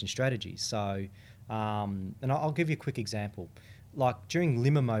rehabilitation strategies. So and I'll give you a quick example. Like during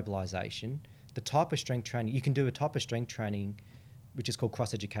limb immobilization, the type of strength training, you can do a type of strength training which is called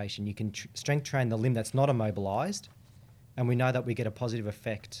cross-education. You can strength train the limb that's not immobilized, and we know that we get a positive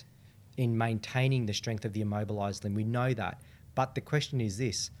effect in maintaining the strength of the immobilized limb. We know that. But the question is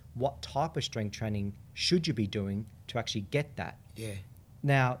this: what type of strength training should you be doing to actually get that? Yeah.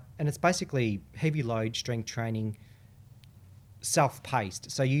 Now, and it's basically heavy load strength training,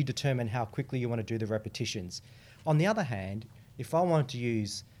 self-paced. So you determine how quickly you want to do the repetitions. On the other hand, if I wanted to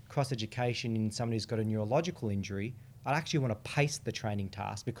use cross-education in someone who's got a neurological injury, I'd actually want to pace the training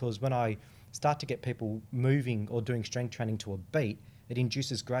task, because when I start to get people moving or doing strength training to a beat, it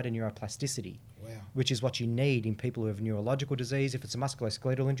induces greater neuroplasticity, Wow. which is what you need in people who have neurological disease. If it's a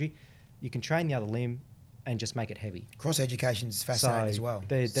musculoskeletal injury, you can train the other limb and just make it heavy. Cross-education is fascinating as well.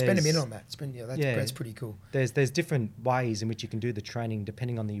 Spend a there's- minute on that. That's pretty cool. There's different ways in which you can do the training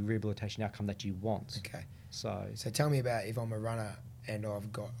depending on the rehabilitation outcome that you want. Okay. So So tell me about if I'm a runner and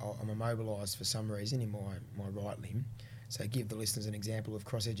I'm immobilised for some reason in my right limb. So give the listeners an example of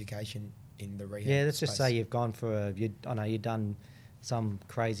cross-education in the rehab. yeah, let's just space. say you've gone for you've done some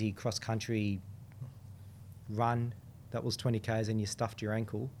crazy cross-country run that was 20 k's and you stuffed your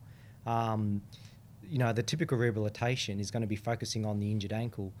ankle. The typical rehabilitation is going to be focusing on the injured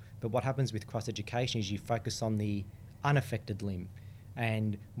ankle, but what happens with cross-education is you focus on the unaffected limb,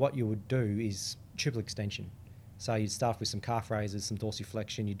 and what you would do is triple extension. So you'd start with some calf raises, some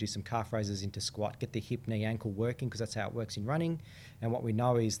dorsiflexion, you'd do some calf raises into squat, get the hip, knee, ankle working, because that's how it works in running. And what we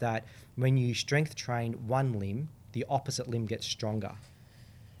know is that when you strength train one limb, the opposite limb gets stronger.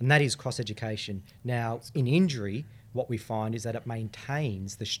 And that is cross-education. Now, in injury, what we find is that it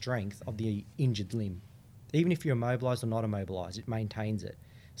maintains the strength of the injured limb. Even if you're immobilised or not immobilised, it maintains it.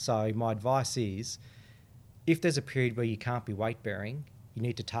 So my advice is, if there's a period where you can't be weight-bearing, you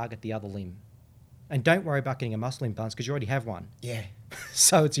need to target the other limb. And don't worry about getting a muscle imbalance, because you already have one. Yeah.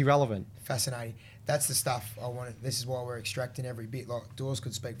 So it's irrelevant. Fascinating. That's the stuff I wanted. This is why we're extracting every bit. Like Dawes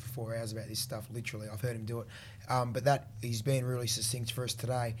could speak for 4 hours about this stuff. Literally, I've heard him do it. But that he's been really succinct for us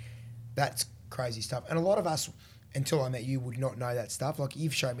today. That's crazy stuff. And a lot of us, until I met you, would not know that stuff. Like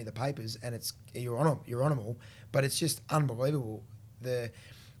you've showed me the papers, and you're on them all. But it's just unbelievable.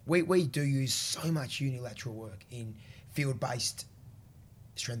 We do use so much unilateral work in field-based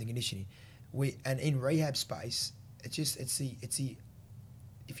strength and conditioning. And in rehab space, it's the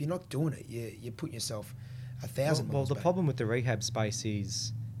if you're not doing it, you're putting yourself 1,000 Well, miles the back. problem with the rehab space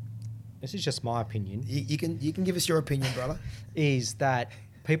is, this is just my opinion, You can give us your opinion, brother. is that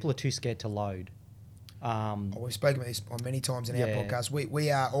people are too scared to load. We've spoken about this on many times in our Yeah. podcast.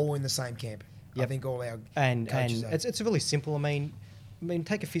 We are all in the same camp. I Yep. think all our And coaches are. it's really simple. I mean,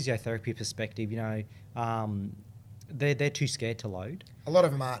 take a physiotherapy perspective. They're too scared to load, A lot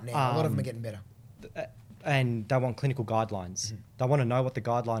of them aren't now. A lot of them are um, getting better. and they want clinical guidelines. Mm-hmm. They want to know what the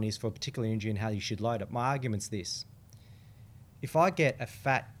guideline is for a particular injury and how you should load it. My argument's this: if I get a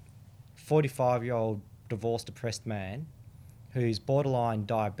fat 45-year-old divorced, depressed man who's borderline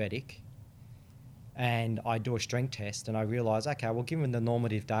diabetic, and I do a strength test and I realise, okay, well, given the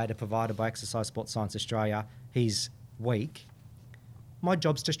normative data provided by Exercise Sports Science Australia, he's weak. My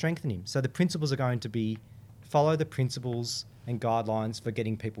job's to strengthen him. So the principles are going to be follow the principles and guidelines for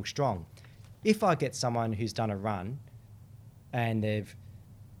getting people strong. If I get someone who's done a run and they've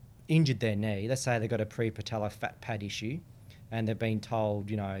injured their knee, let's say they've got a pre-patellar fat pad issue and they've been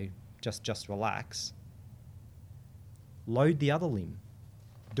told, just relax, load the other limb.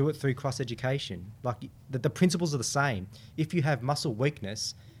 Do it through cross-education. Like the principles are the same. If you have muscle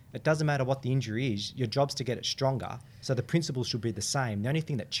weakness, it doesn't matter what the injury is, your job's to get it stronger. So the principles should be the same. The only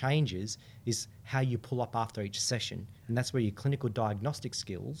thing that changes is how you pull up after each session. And that's where your clinical diagnostic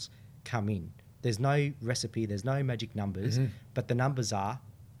skills come in. There's no recipe, there's no magic numbers, but the numbers are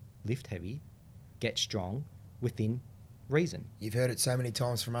lift heavy, get strong within reason. You've heard it so many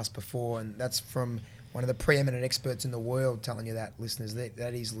times from us before, and that's from one of the preeminent experts in the world telling you that, listeners.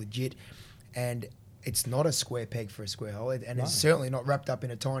 That is legit. And it's not a square peg for a square hole, and No. it's certainly not wrapped up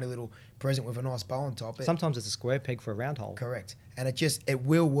in a tiny little present with a nice bow on top. Sometimes it's a square peg for a round hole. Correct. And it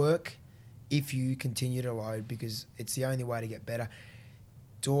will work if you continue to load, because it's the only way to get better.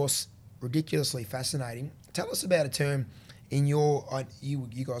 Dorse, ridiculously fascinating. Tell us about a term in you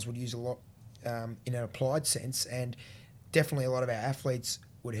guys would use a lot in an applied sense, and definitely a lot of our athletes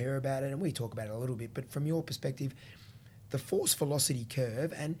would hear about it, and we talk about it a little bit, but from your perspective, the force velocity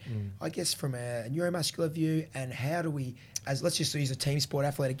curve, and I guess from a neuromuscular view, and how do we, let's just use a team sport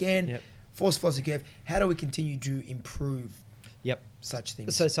athlete again, force velocity curve, how do we continue to improve such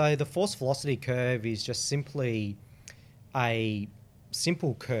things? So the force velocity curve is just simply a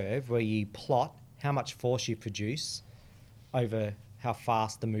simple curve where you plot how much force you produce over how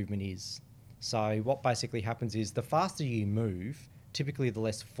fast the movement is. So what basically happens is the faster you move, typically the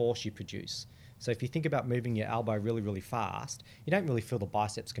less force you produce. So if you think about moving your elbow really, really fast, you don't really feel the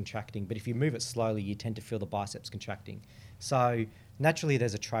biceps contracting, but if you move it slowly, you tend to feel the biceps contracting. So naturally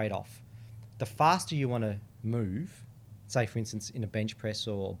there's a trade-off. The faster you want to move, say for instance in a bench press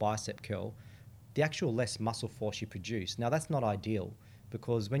or bicep curl, the actual less muscle force you produce. Now that's not ideal,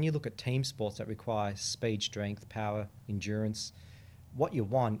 because when you look at team sports that require speed, strength, power, endurance, what you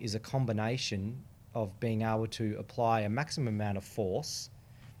want is a combination of being able to apply a maximum amount of force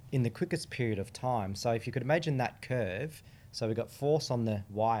in the quickest period of time. So if you could imagine that curve, so we've got force on the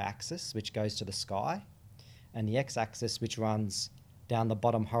y-axis, which goes to the sky, and the x-axis, which runs down the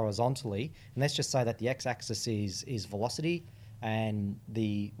bottom horizontally. And let's just say that the x-axis is velocity and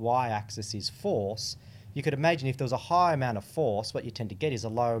the y-axis is force. You could imagine if there was a high amount of force, what you tend to get is a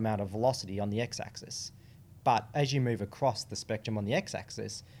low amount of velocity on the x-axis. But as you move across the spectrum on the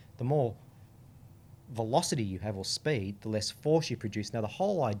x-axis, the more velocity you have or speed, the less force you produce. Now, the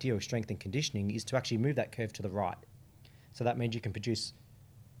whole idea of strength and conditioning is to actually move that curve to the right. So that means you can produce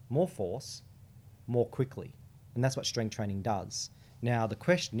more force more quickly. And that's what strength training does. Now, the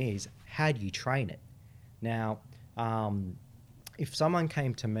question is, how do you train it? Now, if someone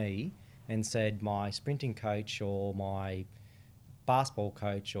came to me and said, my sprinting coach or my basketball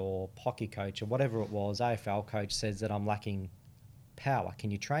coach or hockey coach or whatever it was, AFL coach, says that I'm lacking power,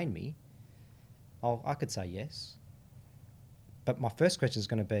 can you train me? I could say yes. But my first question is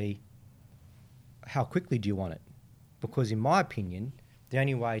going to be, how quickly do you want it? Because in my opinion, the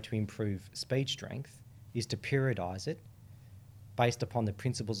only way to improve speed strength is to periodise it based upon the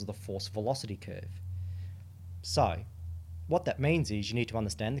principles of the force velocity curve. So what that means is you need to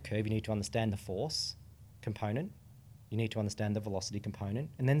understand the curve, you need to understand the force component, you need to understand the velocity component,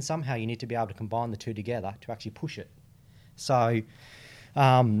 and then somehow you need to be able to combine the two together to actually push it. So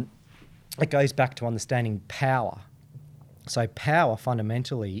it goes back to understanding power. So power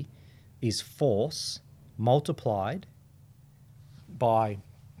fundamentally is force multiplied by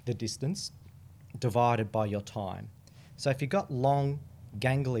the distance divided by your time. So if you've got long,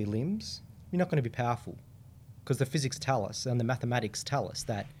 gangly limbs, you're not going to be powerful, because the physics tell us and the mathematics tell us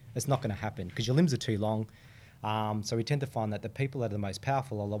that it's not going to happen because your limbs are too long. So we tend to find that the people that are the most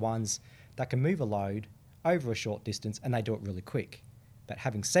powerful are the ones that can move a load over a short distance and they do it really quick. But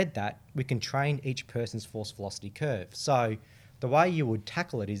having said that, we can train each person's force velocity curve. So the way you would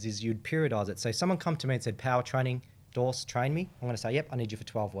tackle it is you'd periodise it. So someone come to me and said, power training, Dorse, train me. I'm going to say, yep, I need you for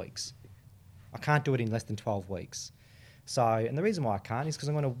 12 weeks. I can't do it in less than 12 weeks. So, and the reason why I can't is because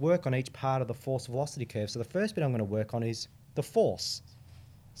I'm going to work on each part of the force velocity curve. So the first bit I'm going to work on is the force.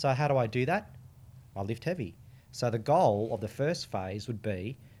 So how do I do that? I lift heavy. So the goal of the first phase would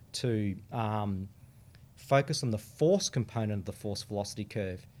be to focus on the force component of the force velocity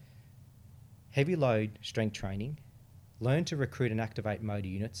curve. Heavy load strength training, learn to recruit and activate motor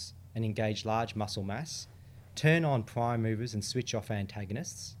units and engage large muscle mass, turn on prime movers and switch off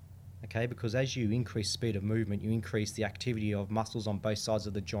antagonists, okay? Because as you increase speed of movement, you increase the activity of muscles on both sides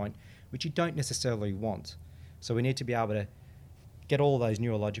of the joint, which you don't necessarily want. So we need to be able to get all those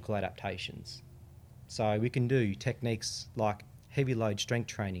neurological adaptations. So we can do techniques like heavy load strength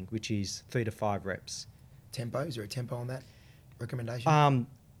training, which is 3 to 5 reps. Tempo? Is there a tempo on that recommendation?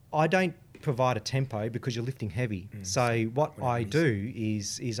 I don't provide a tempo because you're lifting heavy. So what I do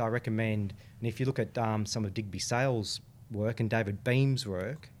is I recommend, and if you look at some of Digby Sales' work and David Beam's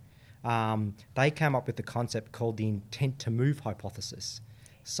work, they came up with the concept called the intent to move hypothesis.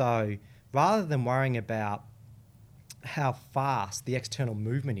 So rather than worrying about how fast the external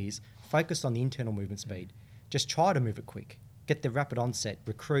movement is, focus on the internal movement speed. Just try to move it quick. Get the rapid onset,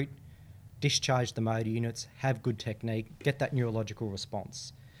 recruit, discharge the motor units, have good technique, get that neurological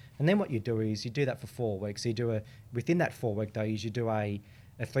response. And then what you do is you do that for 4 weeks. So you do within that 4 week though, you do a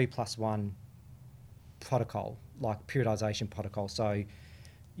 3+1 protocol, like periodization protocol. So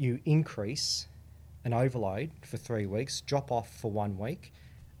you increase an overload for 3 weeks, drop off for 1 week,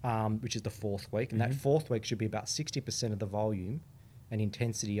 which is the 4th week. And that 4th week should be about 60% of the volume and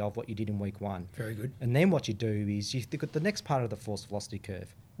intensity of what you did in week 1. Very good. And then what you do is you look at the next part of the force velocity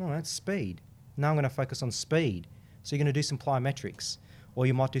curve. Oh, that's speed. Now I'm going to focus on speed. So you're going to do some plyometrics, or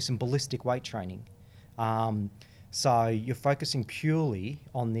you might do some ballistic weight training. So you're focusing purely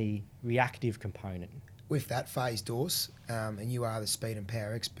on the reactive component. With that phase, Dawes, and you are the speed and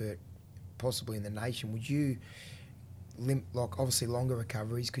power expert possibly in the nation, would you like obviously longer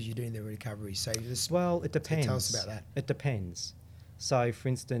recoveries because you're doing the recoveries? So well, it depends. Tell us about that. It depends. So, for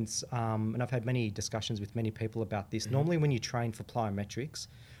instance, and I've had many discussions with many people about this. Normally, when you train for plyometrics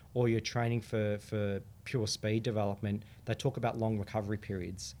or you're training for pure speed development, they talk about long recovery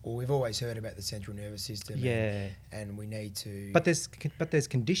periods. Well, we've always heard about the central nervous system. Yeah. And we need to. But there's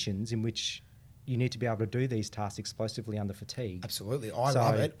conditions in which you need to be able to do these tasks explosively under fatigue. Absolutely. I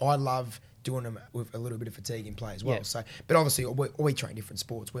love it. I love doing them with a little bit of fatigue in play as well. Yeah. So, but obviously we train different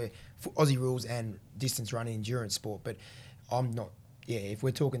sports. We're Aussie rules and distance running endurance sport, but I'm not. Yeah, if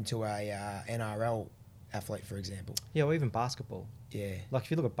we're talking to a NRL athlete, for example. Yeah, or even basketball. Yeah. Like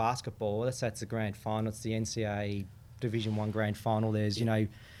if you look at basketball, let's say it's the grand final, it's the NCAA Division 1 grand final, there's, 1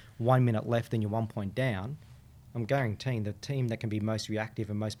 minute left and you're 1 point down. I'm guaranteeing the team that can be most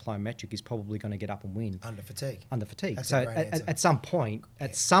reactive and most plyometric is probably going to get up and win. Under fatigue. That's so at some point,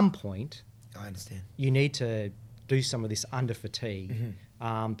 I understand. you need to do some of this under fatigue.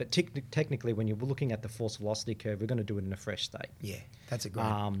 But technically, when you're looking at the force velocity curve, we're going to do it in a fresh state. Yeah, that's a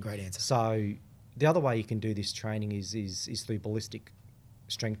great answer. So the other way you can do this training is through ballistic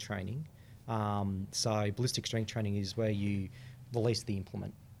strength training. So ballistic strength training is where you release the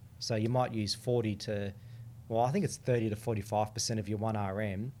implement. So you might use 30 to 45% of your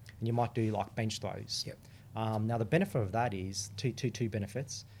 1RM, and you might do like bench throws. Yep. Now the benefit of that is two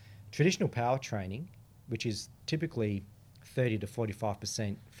benefits. Traditional power training, which is typically 30 to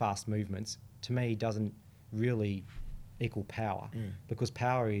 45% fast movements, to me doesn't really equal power, because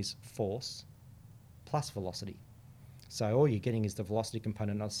power is force plus velocity. So all you're getting is the velocity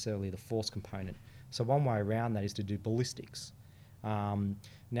component, not necessarily the force component. So one way around that is to do ballistics.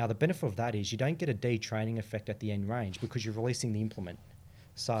 Now the benefit of that is you don't get a detraining effect at the end range because you're releasing the implement.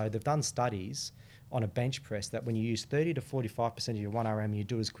 So they've done studies on a bench press that when you use 30 to 45% of your 1RM and you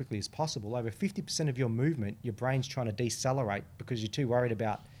do it as quickly as possible, over 50% of your movement, your brain's trying to decelerate because you're too worried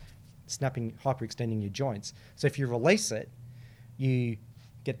about hyperextending your joints. So if you release it, you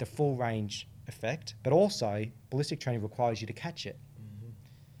get the full range effect, but also ballistic training requires you to catch it.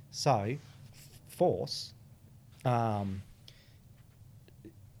 So force,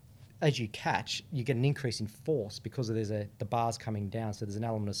 as you catch, you get an increase in force because the bar's coming down, so there's an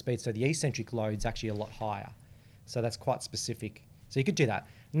element of speed. So the eccentric load's actually a lot higher. So that's quite specific. So you could do that.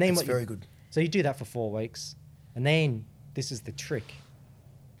 And then that's very good. So you do that for 4 weeks, and then this is the trick.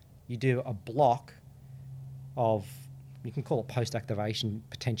 You do a block of, you can call it post-activation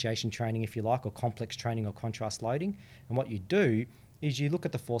potentiation training if you like, or complex training or contrast loading. And what you do is you look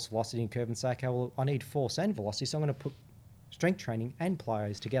at the force velocity curve and say, okay, well, I need force and velocity, so I'm going to put strength training and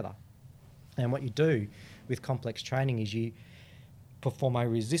plyos together. And what you do with complex training is you perform a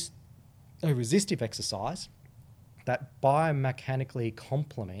resistive exercise that biomechanically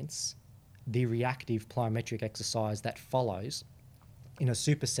complements the reactive plyometric exercise that follows in a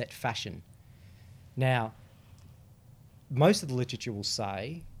superset fashion. Now, most of the literature will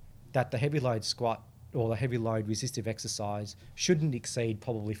say that the heavy load squat or the heavy load resistive exercise shouldn't exceed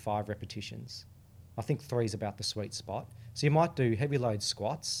probably 5 repetitions. I think 3 is about the sweet spot. So you might do heavy load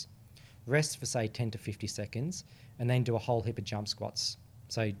squats, rest for say 10 to 50 seconds, and then do a whole heap of jump squats,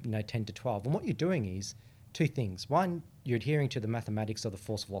 so 10 to 12. And what you're doing is two things. One, you're adhering to the mathematics of the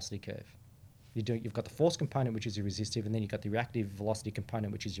force velocity curve. You've got the force component, which is your resistive, and then you've got the reactive velocity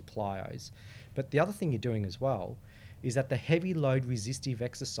component, which is your plyos. But the other thing you're doing as well is that the heavy load resistive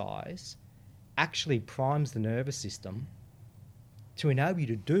exercise actually primes the nervous system to enable you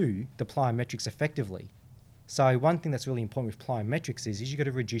to do the plyometrics effectively. So one thing that's really important with plyometrics is you've got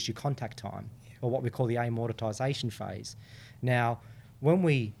to reduce your contact time, or what we call the amortization phase. Now, when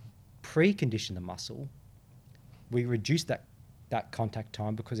we precondition the muscle, we reduce that contact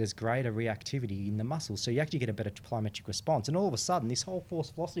time because there's greater reactivity in the muscle. So you actually get a better plyometric response. And all of a sudden, this whole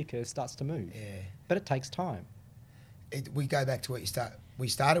force velocity curve starts to move. Yeah. But it takes time. We go back to what we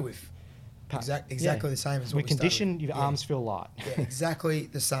started with. Exactly the same as what we condition, started with. your arms feel light. Yeah, exactly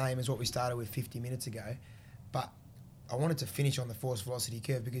the same as what we started with 50 minutes ago. But I wanted to finish on the force velocity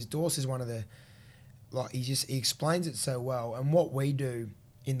curve because Dorse is one of the, he explains it so well. And what we do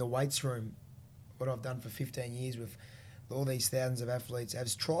in the weights room, what I've done for 15 years with all these thousands of athletes,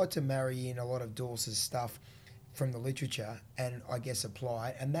 has tried to marry in a lot of Dorse's stuff from the literature and I guess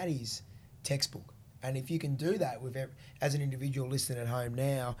apply it, and that is textbook. And if you can do that with as an individual listening at home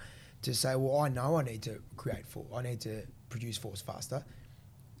now, to say, well, I know I need to create force, I need to produce force faster,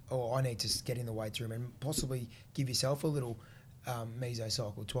 or I need to get in the weights room and possibly give yourself a little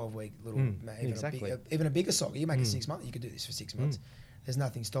mesocycle, 12-week little, even a bigger cycle. You make it 6 months, you could do this for 6 months. There's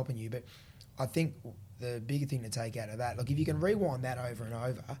nothing stopping you. But I think the bigger thing to take out of that, if you can rewind that over and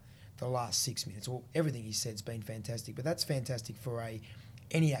over, the last 6 minutes, or everything he said's been fantastic. But that's fantastic for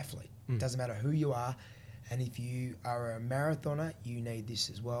any athlete. Doesn't matter who you are. And if you are a marathoner, you need this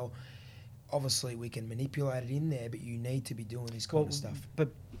as well. Obviously, we can manipulate it in there, but you need to be doing this kind of stuff.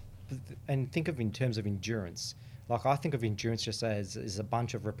 And think of in terms of endurance. Like I think of endurance just as a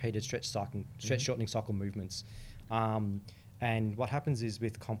bunch of repeated stretch shortening cycle movements. And what happens is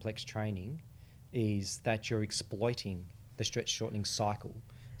with complex training is that you're exploiting the stretch shortening cycle.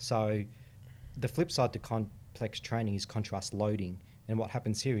 So the flip side to complex training is contrast loading. And what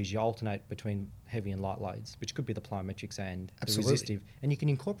happens here is you alternate between heavy and light loads, which could be the plyometrics and the resistive. And you can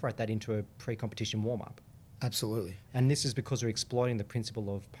incorporate that into a pre-competition warm-up. Absolutely. And this is because we're exploiting the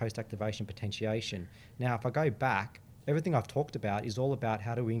principle of post-activation potentiation. Now, if I go back, everything I've talked about is all about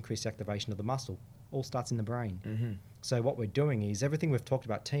how do we increase the activation of the muscle. All starts in the brain. Mm-hmm. So what we're doing is everything we've talked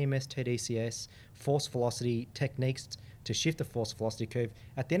about, TMS, TDCS, force velocity, techniques to shift the force velocity curve,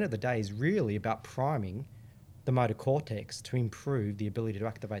 at the end of the day is really about priming the motor cortex to improve the ability to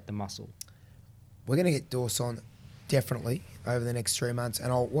activate the muscle. We're going to get Dorse on definitely over the next 3 months.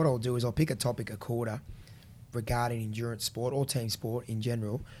 And what I'll do is I'll pick a topic a quarter regarding endurance sport or team sport in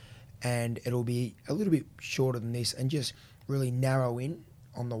general. And it'll be a little bit shorter than this and just really narrow in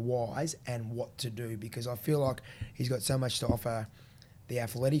on the whys and what to do, because I feel like he's got so much to offer the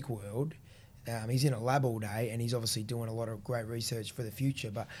athletic world. He's in a lab all day and he's obviously doing a lot of great research for the future,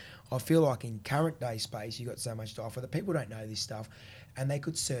 but I feel like in current day space you've got so much to offer that people don't know this stuff and they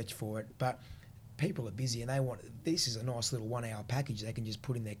could search for it, but people are busy and they want, this is a nice little 1 hour package they can just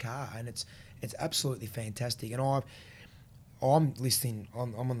put in their car, and it's absolutely fantastic. And I'm listening,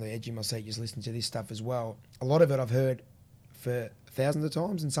 I'm on the edge of my seat just listening to this stuff as well. A lot of it I've heard for thousands of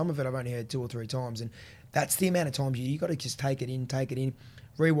times, and some of it I've only heard 2 or 3 times, and that's the amount of times you got to just take it in,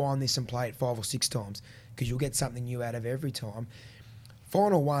 rewind this and play it 5 or 6 times, because you'll get something new out of every time.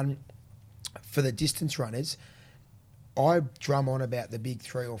 Final one for the distance runners, I drum on about the big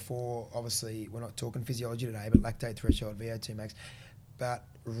 3 or 4. Obviously, we're not talking physiology today, but lactate threshold, VO2 max. But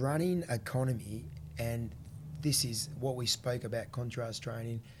running economy, and this is what we spoke about, contrast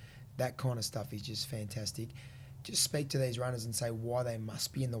training, that kind of stuff is just fantastic. Just speak to these runners and say why they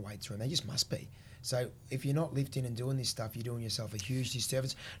must be in the weights room. They just must be. So if you're not lifting and doing this stuff, you're doing yourself a huge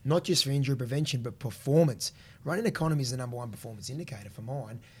disservice, not just for injury prevention, but performance. Running economy is the number 1 performance indicator for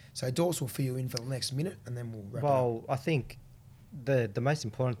mine. So Dorse will fill you in for the next minute and then we'll wrap it up. Well, I think the most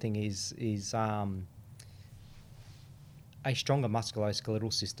important thing is a stronger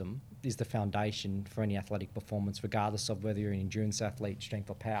musculoskeletal system is the foundation for any athletic performance, regardless of whether you're an endurance athlete, strength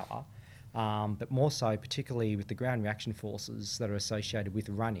or power. But more so, particularly with the ground reaction forces that are associated with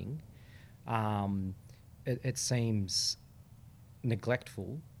running, it seems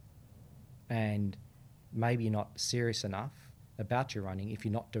neglectful and maybe not serious enough about your running if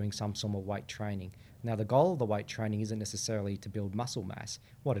you're not doing some sort of weight training. Now, the goal of the weight training isn't necessarily to build muscle mass.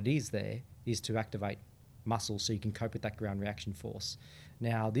 What it is there is to activate muscle so you can cope with that ground reaction force.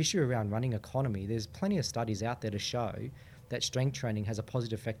 Now, the issue around running economy, there's plenty of studies out there to show that strength training has a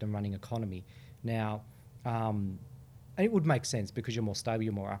positive effect on running economy. Now, and it would make sense because you're more stable,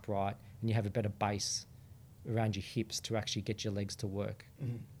 you're more upright, and you have a better base around your hips to actually get your legs to work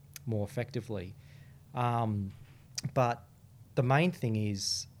more effectively. But the main thing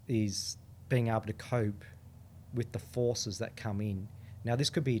is being able to cope with the forces that come in. Now, this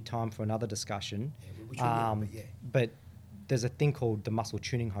could be time for another discussion, but there's a thing called the muscle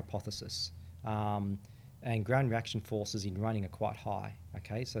tuning hypothesis, and ground reaction forces in running are quite high.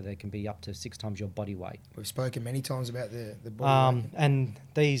 Okay, so they can be up to 6 times your body weight. We've spoken many times about the body weight. And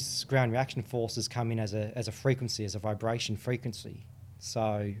these ground reaction forces come in as a frequency, as a vibration frequency.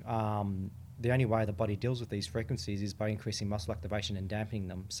 So the only way the body deals with these frequencies is by increasing muscle activation and dampening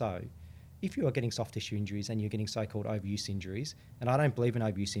them. So if you are getting soft tissue injuries and you're getting so-called overuse injuries, and I don't believe in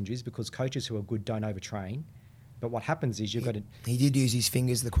overuse injuries because coaches who are good don't overtrain, but what happens is you've got to... He did use his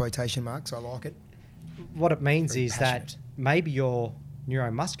fingers, the quotation marks, I like it. What it means Very is passionate. that maybe your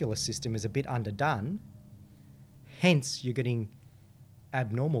neuromuscular system is a bit underdone, hence you're getting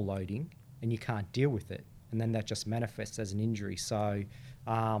abnormal loading and you can't deal with it, and then that just manifests as an injury. So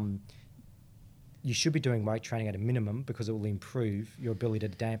you should be doing weight training at a minimum because it will improve your ability to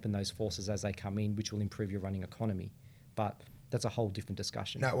dampen those forces as they come in, which will improve your running economy. But that's a whole different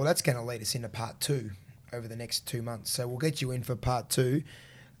discussion. No, well, that's going to lead us into part 2 over the next 2 months. So we'll get you in for part 2,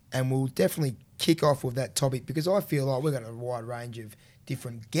 and we'll definitely kick off with that topic because I feel like we've got a wide range of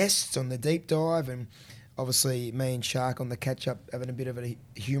different guests on the deep dive, and obviously me and Shark on the catch-up having a bit of a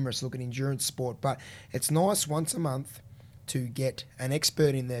humorous look at endurance sport. But it's nice once a month to get an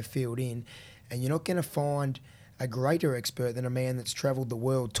expert in their field in, and you're not going to find a greater expert than a man that's travelled the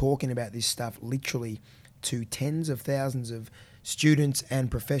world talking about this stuff literally to tens of thousands of students and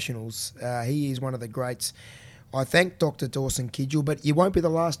professionals. He is one of the greats. I thank Dr. Dawson Kidgell, but you won't be the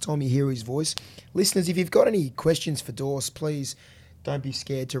last time you hear his voice. Listeners, if you've got any questions for Dawes, please don't be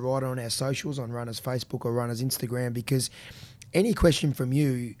scared to write on our socials, on Runners Facebook or Runners Instagram, because any question from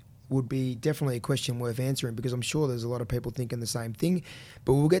you would be definitely a question worth answering, because I'm sure there's a lot of people thinking the same thing.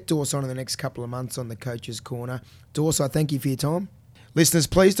 But we'll get Dawes on in the next couple of months on the Coach's Corner. Dawes, I thank you for your time. Listeners,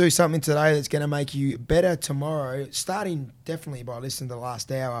 please do something today that's going to make you better tomorrow, starting definitely by listening to the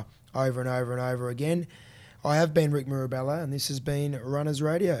last hour over and over and over again. I have been Rick Mirabella, and this has been Runners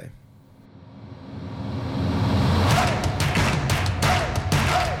Radio.